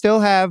 You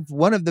still have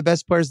one of the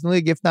best players in the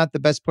league, if not the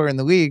best player in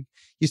the league.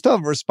 You still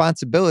have a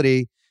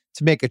responsibility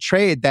to make a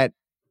trade that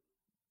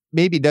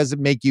maybe doesn't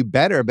make you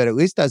better, but at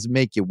least doesn't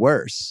make you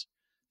worse.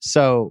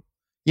 So,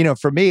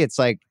 for me, it's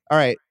like, all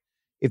right,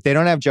 if they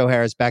don't have Joe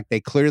Harris back, they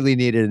clearly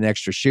needed an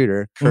extra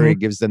shooter. Curry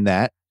gives them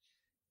that.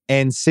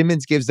 And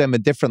Simmons gives them a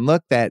different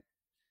look that,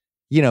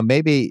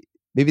 maybe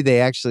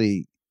they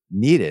actually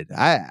needed.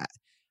 I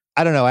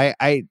don't know.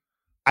 I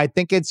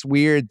think it's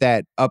weird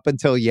that up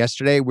until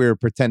yesterday, we were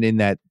pretending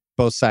that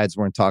both sides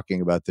weren't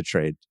talking about the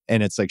trade.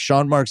 And it's like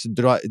Sean Marks and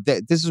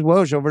this is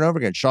Woj over and over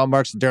again. Sean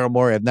Marks and Daryl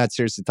Morey have not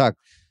seriously talked.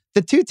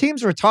 The 2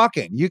 teams were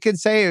talking. You could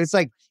say it's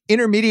like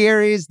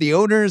intermediaries, the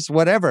owners,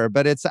 whatever.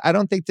 But I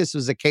don't think this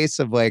was a case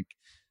of like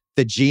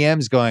the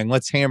GMs going,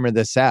 let's hammer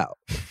this out.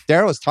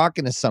 Daryl was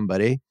talking to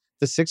somebody.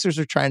 The Sixers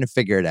were trying to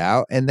figure it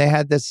out. And they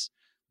had this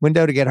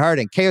window to get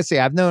Harden. KOC,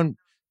 I've known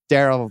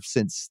Daryl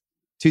since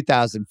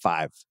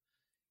 2005.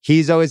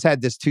 He's always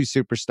had this 2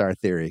 superstar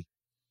theory.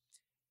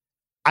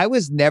 I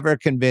was never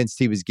convinced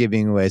he was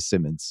giving away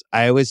Simmons.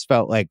 I always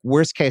felt like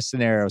worst case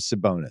scenario,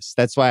 Sabonis.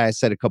 That's why I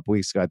said a couple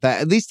weeks ago, I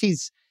thought at least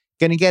he's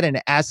going to get an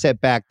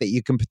asset back that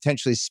you can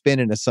potentially spin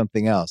into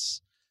something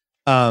else.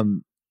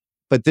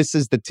 But this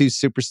is the 2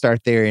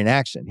 superstar theory in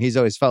action. He's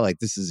always felt like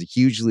this is a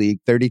huge league,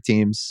 30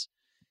 teams.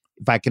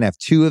 If I can have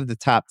 2 of the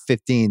top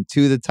 15,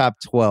 2 of the top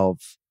 12,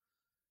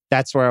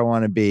 that's where I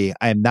want to be.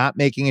 I am not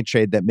making a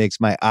trade that makes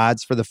my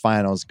odds for the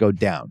finals go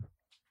down.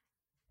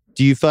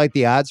 Do you feel like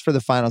the odds for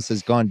the finals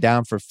has gone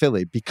down for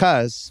Philly?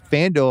 Because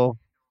FanDuel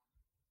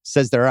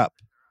says they're up.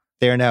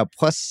 They are now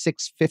plus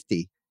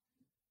 650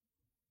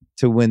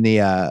 to win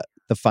the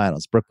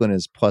finals. Brooklyn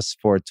is plus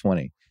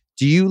 420.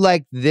 Do you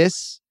like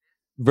this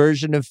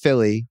version of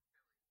Philly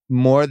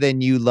more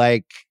than you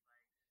like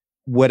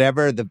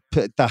whatever the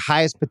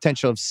highest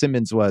potential of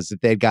Simmons was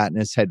if they had gotten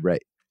his head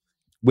right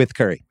with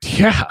Curry?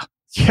 Yeah.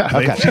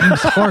 Okay.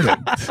 James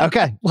Harden.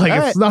 Okay. Like,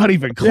 all it's not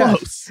even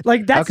close. Yeah.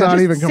 Like, that's not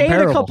just even say it a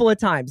comparable. couple of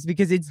times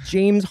because it's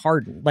James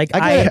Harden. Like,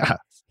 I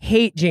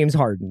hate James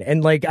Harden.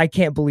 And, like, I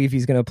can't believe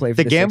he's going to play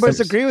for the Gamblers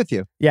Sixers. agree with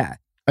you. Yeah.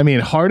 I mean,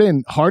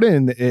 Harden,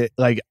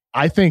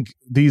 I think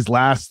these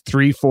last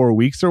 3-4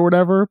 weeks or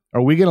whatever,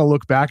 are we going to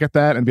look back at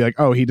that and be like,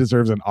 oh, he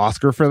deserves an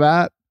Oscar for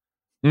that?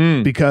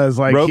 Because,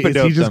 like,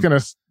 is he just going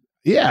to...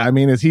 Yeah, I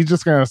mean, is he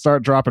just going to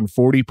start dropping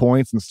 40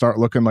 points and start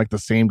looking like the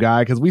same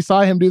guy? Because we saw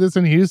him do this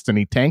in Houston.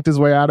 He tanked his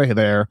way out of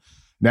there.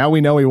 Now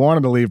we know he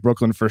wanted to leave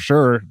Brooklyn for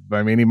sure.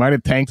 I mean, he might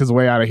have tanked his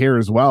way out of here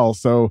as well.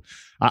 So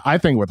I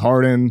think with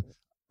Harden,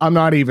 I'm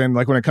not even,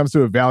 like, when it comes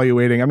to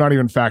evaluating, I'm not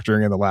even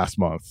factoring in the last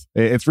month.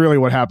 It's really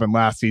what happened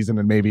last season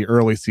and maybe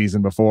early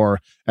season before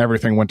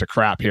everything went to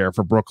crap here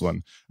for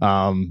Brooklyn.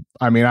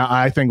 I mean,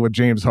 I think with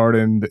James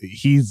Harden,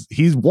 he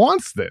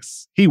wants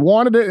this. He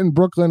wanted it in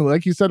Brooklyn,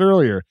 like you said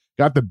earlier.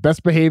 Got the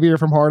best behavior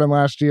from Harden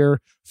last year.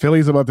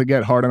 Philly's about to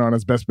get Harden on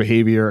his best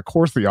behavior. Of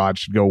course, the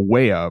odds should go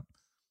way up.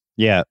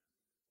 Yeah.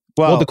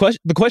 Well, the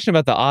question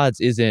about the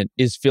odds isn't,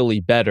 is Philly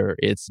better?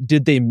 It's,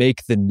 did they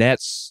make the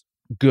Nets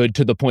good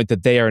to the point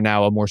that they are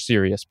now a more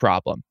serious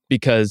problem?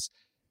 Because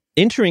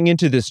entering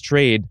into this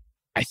trade,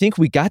 I think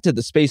we got to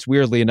the space,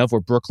 weirdly enough,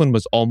 where Brooklyn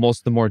was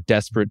almost the more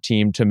desperate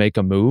team to make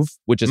a move,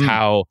 which is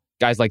how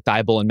guys like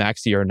Thibault and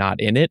Maxey are not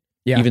in it,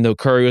 even though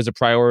Curry was a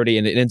priority,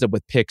 and it ends up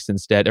with picks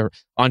instead. Or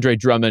Andre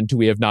Drummond, who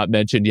we have not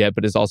mentioned yet,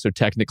 but is also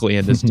technically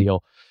in this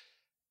deal.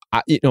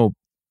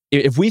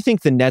 If we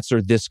think the Nets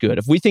are this good,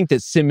 if we think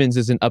that Simmons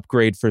is an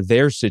upgrade for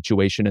their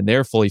situation and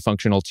their fully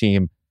functional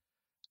team,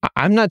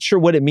 I'm not sure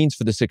what it means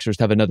for the Sixers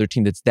to have another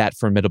team that's that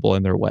formidable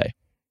in their way.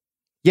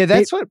 Yeah,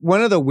 that's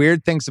one of the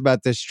weird things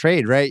about this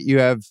trade, right?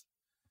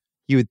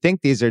 You would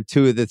think these are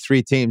two of the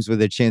three teams with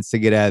a chance to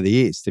get out of the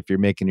East if you're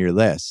making your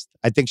list.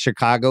 I think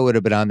Chicago would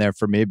have been on there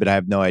for me, but I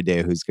have no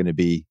idea who's going to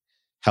be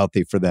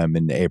healthy for them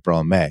in April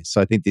and May.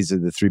 So I think these are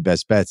the three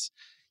best bets.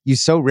 You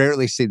so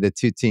rarely see the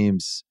two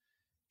teams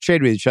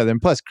trade with each other.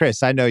 And plus,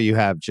 Chris, I know you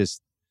have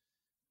just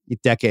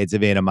decades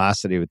of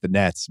animosity with the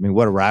Nets. I mean,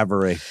 what a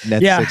rivalry.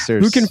 Nets,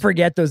 Sixers. Who can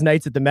forget those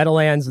nights at the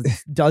Meadowlands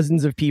with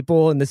dozens of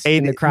people in the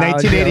crowd?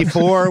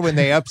 1984 when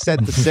they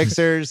upset the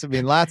Sixers. I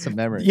mean, lots of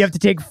memories. You have to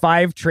take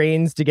 5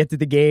 trains to get to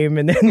the game.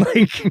 And then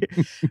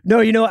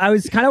no, I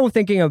was kind of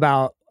thinking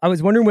about, I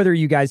was wondering whether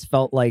you guys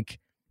felt like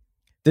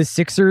the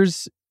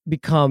Sixers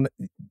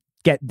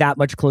get that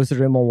much closer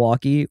to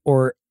Milwaukee,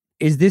 or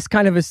is this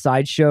kind of a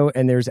sideshow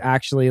and there's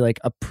actually like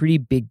a pretty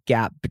big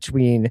gap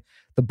between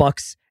the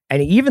Bucks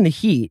and even the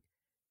Heat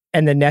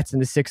and the Nets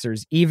and the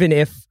Sixers, even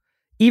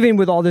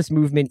with all this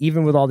movement,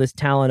 even with all this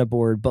talent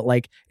aboard, but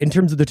like in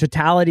terms of the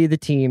totality of the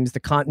teams, the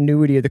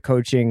continuity of the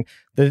coaching,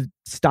 the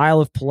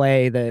style of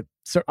play,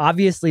 so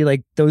obviously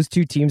like those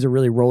two teams are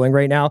really rolling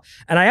right now.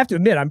 And I have to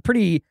admit,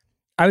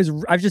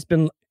 I've just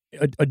been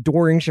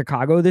adoring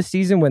Chicago this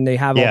season when they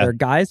have all their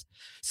guys.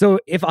 So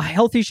if a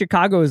healthy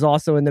Chicago is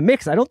also in the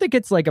mix, I don't think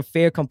it's like a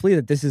fait accompli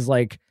that this is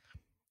like,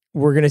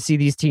 we're going to see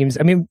these teams.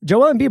 I mean,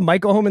 Joel Embiid might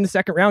go home in the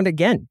second round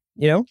again,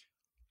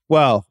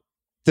 Well,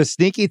 the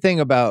sneaky thing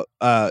about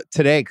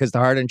today, because the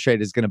Harden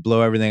trade is going to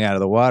blow everything out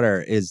of the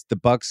water, is the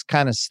Bucks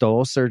kind of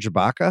stole Serge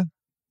Ibaka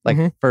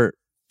for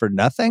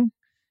nothing.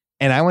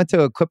 And I went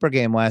to a Clipper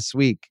game last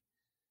week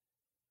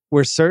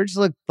where Serge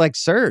looked like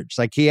Serge.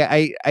 Like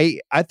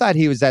I thought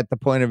he was at the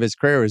point of his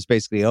career. It was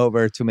basically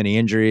over, too many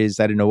injuries.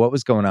 I didn't know what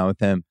was going on with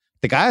him.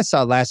 The guy I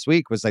saw last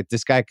week was like,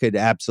 this guy could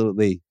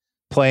absolutely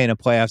play in a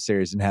playoff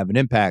series and have an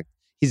impact.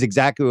 He's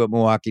exactly what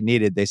Milwaukee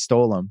needed. They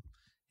stole him.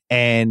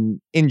 And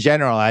in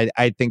general,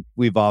 I think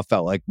we've all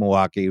felt like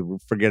Milwaukee,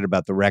 forget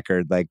about the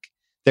record, like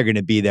they're going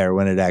to be there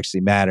when it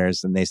actually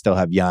matters, and they still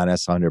have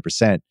Giannis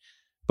 100%.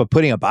 But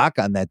putting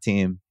Ibaka on that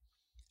team,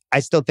 I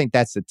still think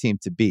that's the team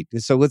to beat.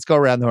 So let's go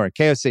around the horn.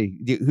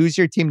 KOC, who's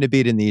your team to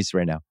beat in the East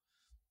right now?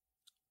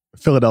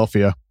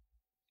 Philadelphia.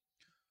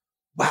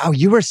 Wow,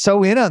 you were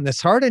so in on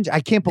this, Harden. I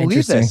can't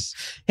believe this.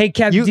 Hey,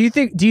 Kev,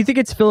 do you think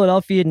it's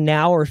Philadelphia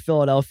now or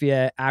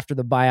Philadelphia after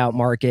the buyout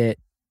market,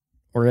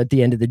 or at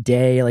the end of the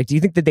day? Like, do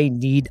you think that they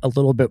need a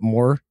little bit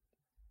more?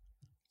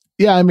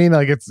 Yeah, I mean,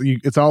 like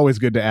it's always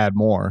good to add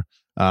more.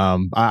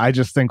 I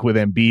just think with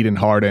Embiid and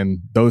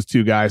Harden, those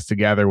two guys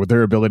together with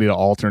their ability to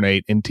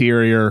alternate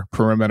interior,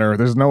 perimeter,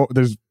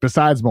 there's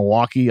besides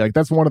Milwaukee, like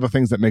that's one of the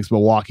things that makes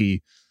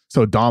Milwaukee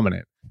so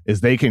dominant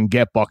is they can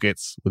get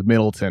buckets with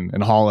Middleton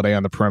and Holiday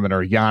on the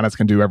perimeter. Giannis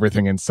can do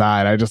everything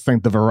inside. I just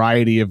think the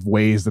variety of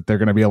ways that they're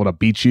going to be able to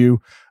beat you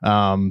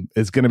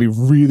is going to be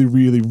really,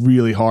 really,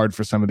 really hard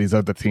for some of these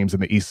other teams in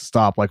the East to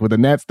stop. Like with the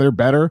Nets, they're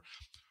better.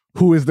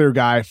 Who is their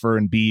guy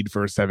for Embiid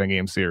for a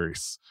 7-game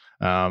series?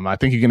 I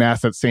think you can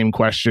ask that same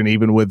question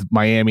even with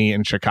Miami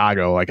and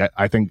Chicago. Like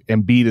I think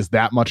Embiid is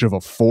that much of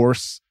a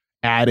force.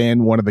 Add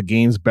in one of the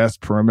game's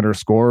best perimeter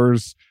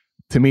scorers.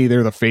 To me,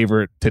 they're the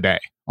favorite today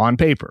on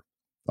paper.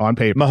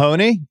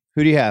 Mahoney,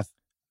 who do you have?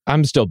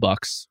 I'm still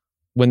Bucks.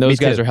 When those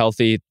guys are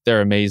healthy,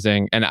 they're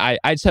amazing. And I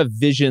just have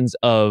visions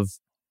of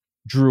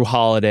Drew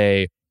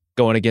Holiday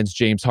going against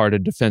James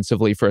Harden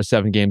defensively for a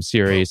 7-game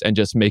series and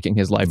just making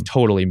his life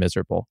totally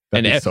miserable.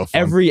 And so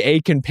every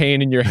ache and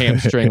pain in your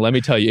hamstring, let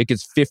me tell you, it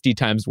gets 50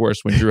 times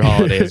worse when Drew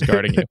Holiday is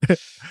guarding you.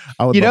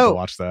 I would love to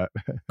watch that.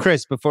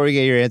 Chris, before we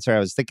get your answer, I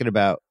was thinking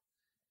about,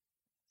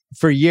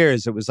 for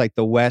years, it was like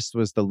the West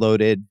was the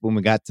loaded. When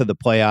we got to the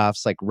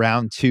playoffs, like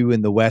round 2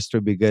 in the West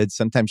would be good.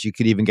 Sometimes you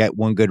could even get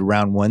one good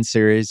round 1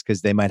 series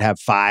because they might have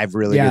 5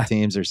 really good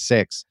teams or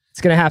 6. It's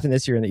going to happen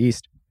this year in the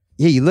East.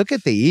 Yeah, you look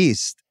at the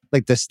East,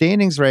 like the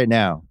standings right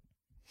now,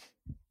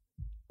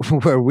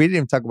 where we didn't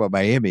even talk about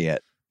Miami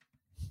yet.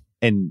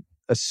 And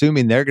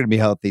assuming they're going to be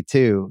healthy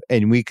too.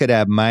 And we could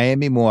have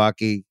Miami,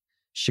 Milwaukee,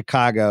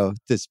 Chicago,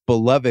 this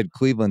beloved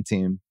Cleveland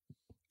team,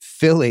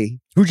 Philly,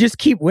 who just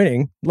keep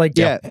winning. Like,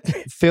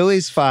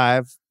 Philly's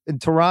 5. In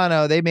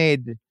Toronto, I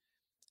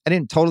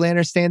didn't totally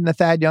understand the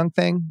Thad Young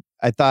thing.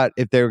 I thought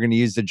if they were going to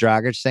use the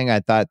Dragic thing, I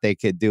thought they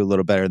could do a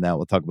little better than that.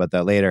 We'll talk about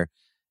that later.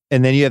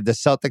 And then you have the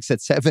Celtics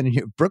at 7 and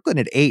you have Brooklyn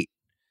at 8.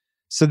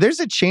 So there's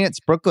a chance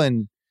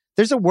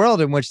there's a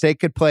world in which they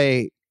could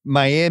play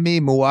Miami,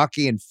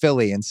 Milwaukee, and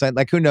Philly. And so,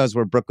 like, who knows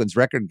where Brooklyn's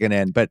record is going to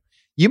end. But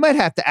you might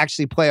have to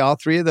actually play all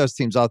 3 of those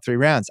teams all 3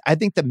 rounds. I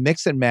think the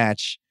mix and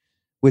match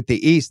with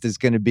the East is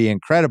going to be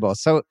incredible.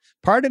 So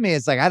part of me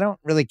is like, I don't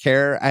really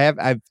care.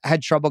 I've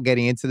had trouble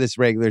getting into this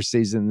regular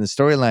season, the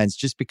storylines,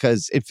 just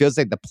because it feels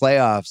like the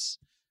playoffs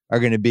are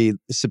going to be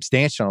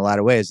substantial in a lot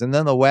of ways. And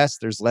then the West,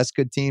 there's less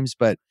good teams,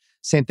 but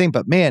same thing.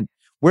 But man,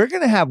 we're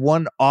going to have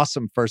one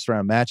awesome first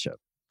round matchup.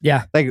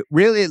 Yeah. Like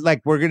really,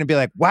 like we're going to be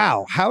like,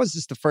 wow, how is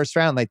this the first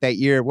round? Like that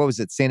year, what was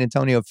it? San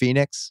Antonio,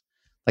 Phoenix,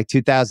 like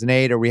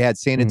 2008, or we had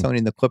San Antonio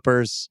and the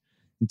Clippers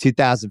in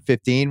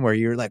 2015, where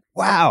you're like,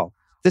 wow,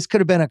 this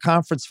could have been a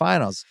conference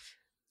finals.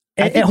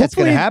 I think that's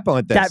going to happen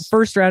with this. That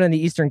first round in the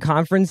Eastern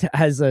Conference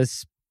has a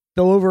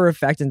spillover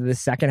effect into the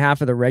second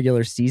half of the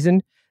regular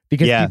season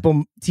because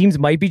teams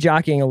might be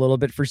jockeying a little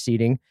bit for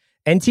seeding,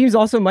 and teams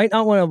also might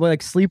not want to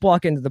like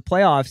sleepwalk into the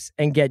playoffs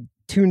and get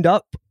tuned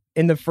up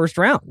in the first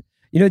round.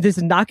 You know, this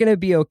is not going to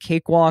be a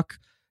cakewalk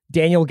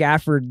Daniel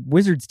Gafford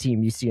Wizards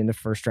team you see in the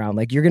first round.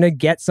 Like, you're going to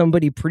get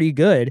somebody pretty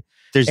good.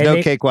 There's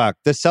no cakewalk.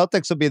 The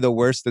Celtics will be the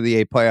worst of the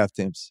 8 playoff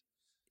teams.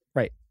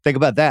 Right. Think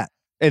about that.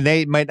 And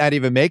they might not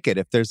even make it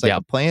if there's like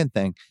a play-in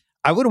thing.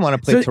 I wouldn't want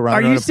to play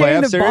Toronto in a playoff series. Are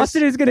you saying that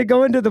Boston is going to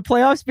go into the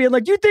playoffs being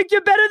like, you think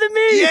you're better than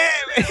me?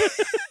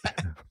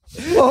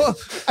 Yeah. Well,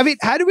 I mean,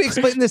 how do we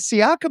explain this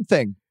Siakam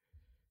thing?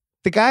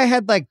 The guy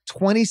had like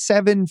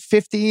 27,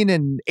 15,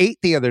 and 8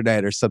 the other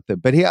night or something.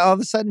 But all of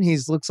a sudden, he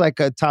looks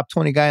like a top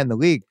 20 guy in the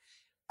league.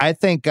 I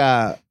think,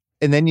 and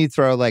then you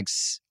throw like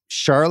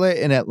Charlotte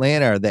and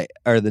Atlanta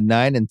are the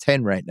 9 and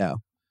 10 right now.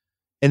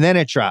 And then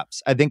it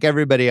drops. I think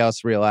everybody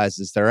else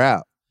realizes they're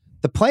out.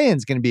 The play-in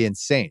is going to be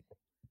insane.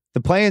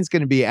 The play-in is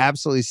going to be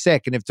absolutely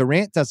sick. And if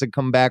Durant doesn't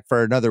come back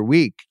for another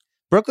week,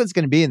 Brooklyn's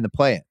going to be in the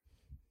play-in.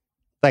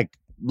 Like,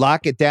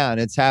 lock it down.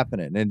 It's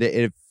happening. And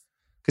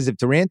because if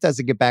Durant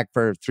doesn't get back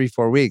for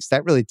 3-4 weeks,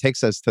 that really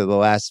takes us to the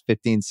last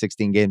 15,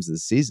 16 games of the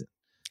season.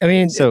 I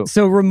mean, so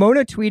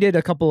Ramona tweeted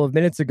a couple of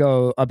minutes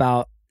ago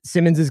about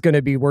Simmons is going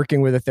to be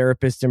working with a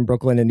therapist in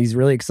Brooklyn, and he's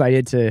really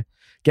excited to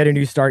get a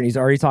new start. And he's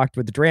already talked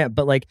with Durant.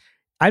 But like,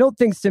 I don't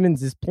think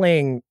Simmons is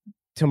playing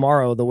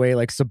tomorrow the way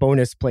like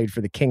Sabonis played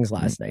for the Kings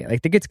last night. I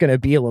think it's going to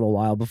be a little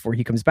while before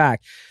he comes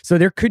back. So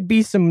there could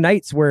be some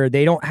nights where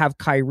they don't have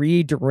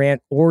Kyrie,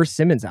 Durant, or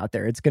Simmons out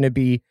there. It's going to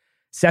be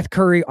Seth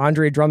Curry,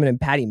 Andre Drummond, and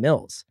Patty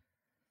Mills.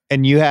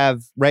 And you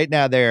have right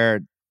now they're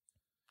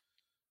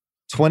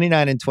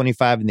 29 and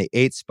 25 in the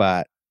 8th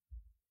spot.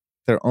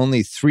 They're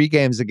only 3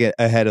 games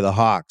ahead of the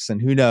Hawks.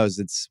 And who knows?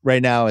 It's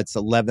right now it's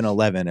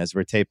 11-11 as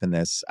we're taping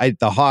this.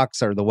 The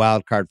Hawks are the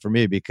wild card for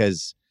me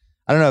because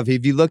I don't know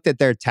if you looked at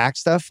their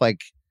tax stuff,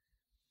 like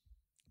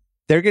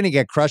they're going to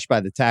get crushed by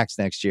the tax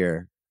next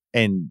year.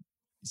 And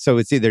so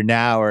it's either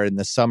now or in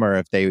the summer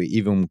if they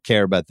even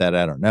care about that.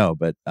 I don't know.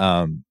 But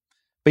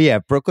yeah,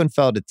 if Brooklyn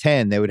fell to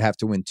 10, they would have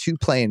to win 2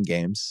 play-in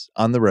games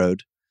on the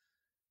road.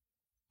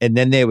 And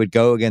then they would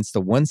go against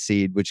the 1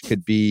 seed, which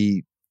could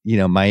be,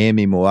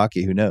 Miami,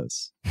 Milwaukee, who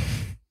knows?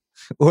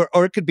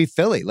 or it could be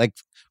Philly. Like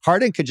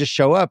Harden could just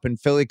show up and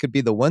Philly could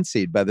be the 1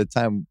 seed by the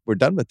time we're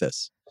done with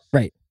this.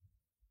 Right.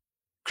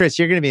 Chris,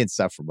 you're going to be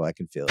insufferable. I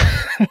can feel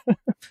it.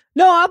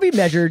 No, I'll be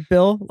measured,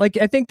 Bill. Like,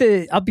 I think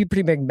that I'll be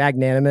pretty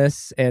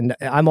magnanimous, and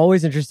I'm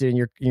always interested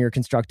in your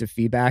constructive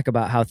feedback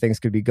about how things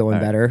could be going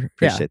better.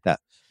 Appreciate that.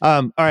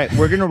 All right,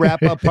 we're going to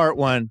wrap up part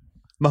 1.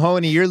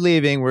 Mahoney, you're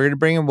leaving. We're going to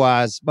bring in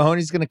Waz.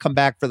 Mahoney's going to come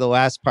back for the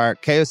last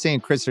part. KOC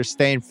and Chris are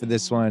staying for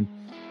this one.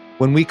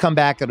 When we come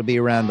back, it'll be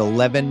around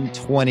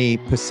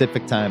 11:20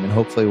 Pacific time, and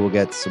hopefully we'll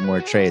get some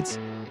more trades.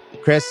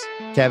 Chris,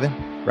 Kevin,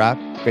 Rob,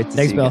 great to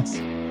see you guys. Thanks,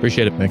 Bill.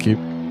 Appreciate it. Thank you.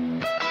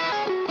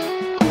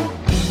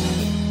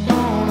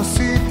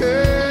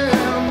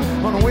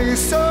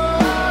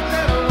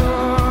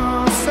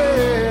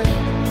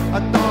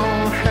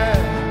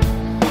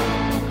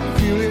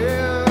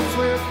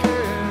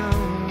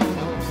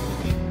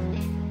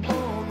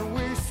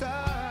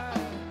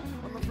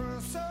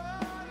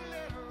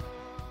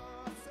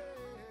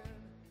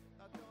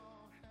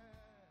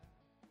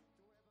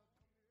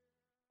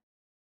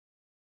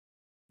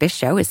 This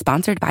show is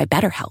sponsored by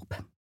BetterHelp.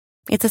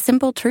 It's a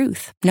simple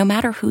truth. No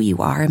matter who you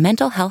are,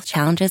 mental health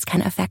challenges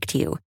can affect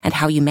you, and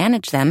how you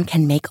manage them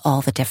can make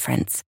all the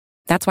difference.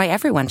 That's why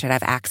everyone should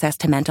have access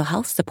to mental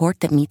health support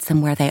that meets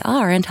them where they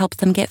are and helps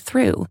them get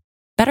through.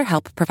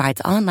 BetterHelp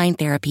provides online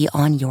therapy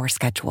on your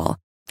schedule.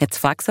 It's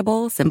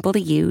flexible, simple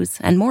to use,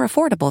 and more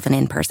affordable than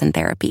in-person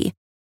therapy.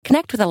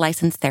 Connect with a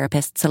licensed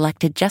therapist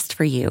selected just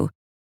for you.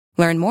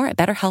 Learn more at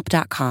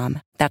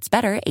BetterHelp.com. That's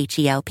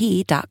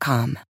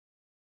BetterHelp.com.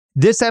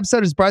 This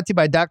episode is brought to you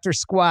by Dr.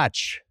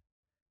 Squatch.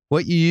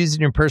 What you use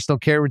in your personal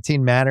care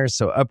routine matters,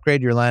 so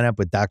upgrade your lineup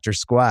with Dr.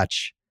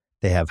 Squatch.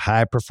 They have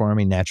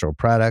high-performing natural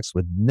products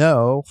with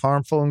no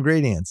harmful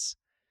ingredients.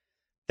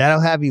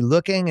 That'll have you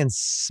looking and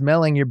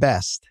smelling your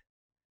best,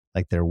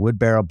 like their Wood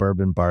Barrel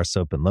Bourbon Bar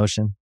Soap and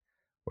Lotion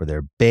or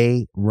their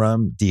Bay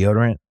Rum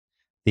Deodorant.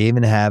 They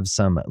even have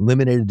some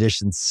limited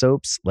edition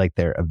soaps like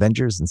their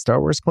Avengers and Star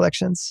Wars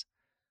collections.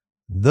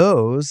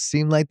 Those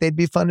seem like they'd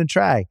be fun to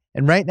try.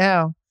 And right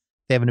now,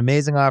 they have an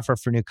amazing offer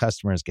for new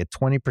customers. Get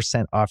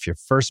 20% off your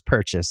first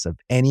purchase of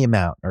any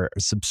amount or a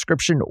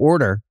subscription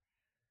order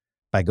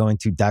by going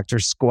to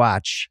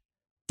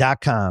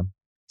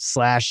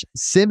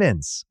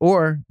drsquatch.com/Simmons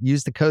or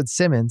use the code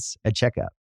Simmons at checkout.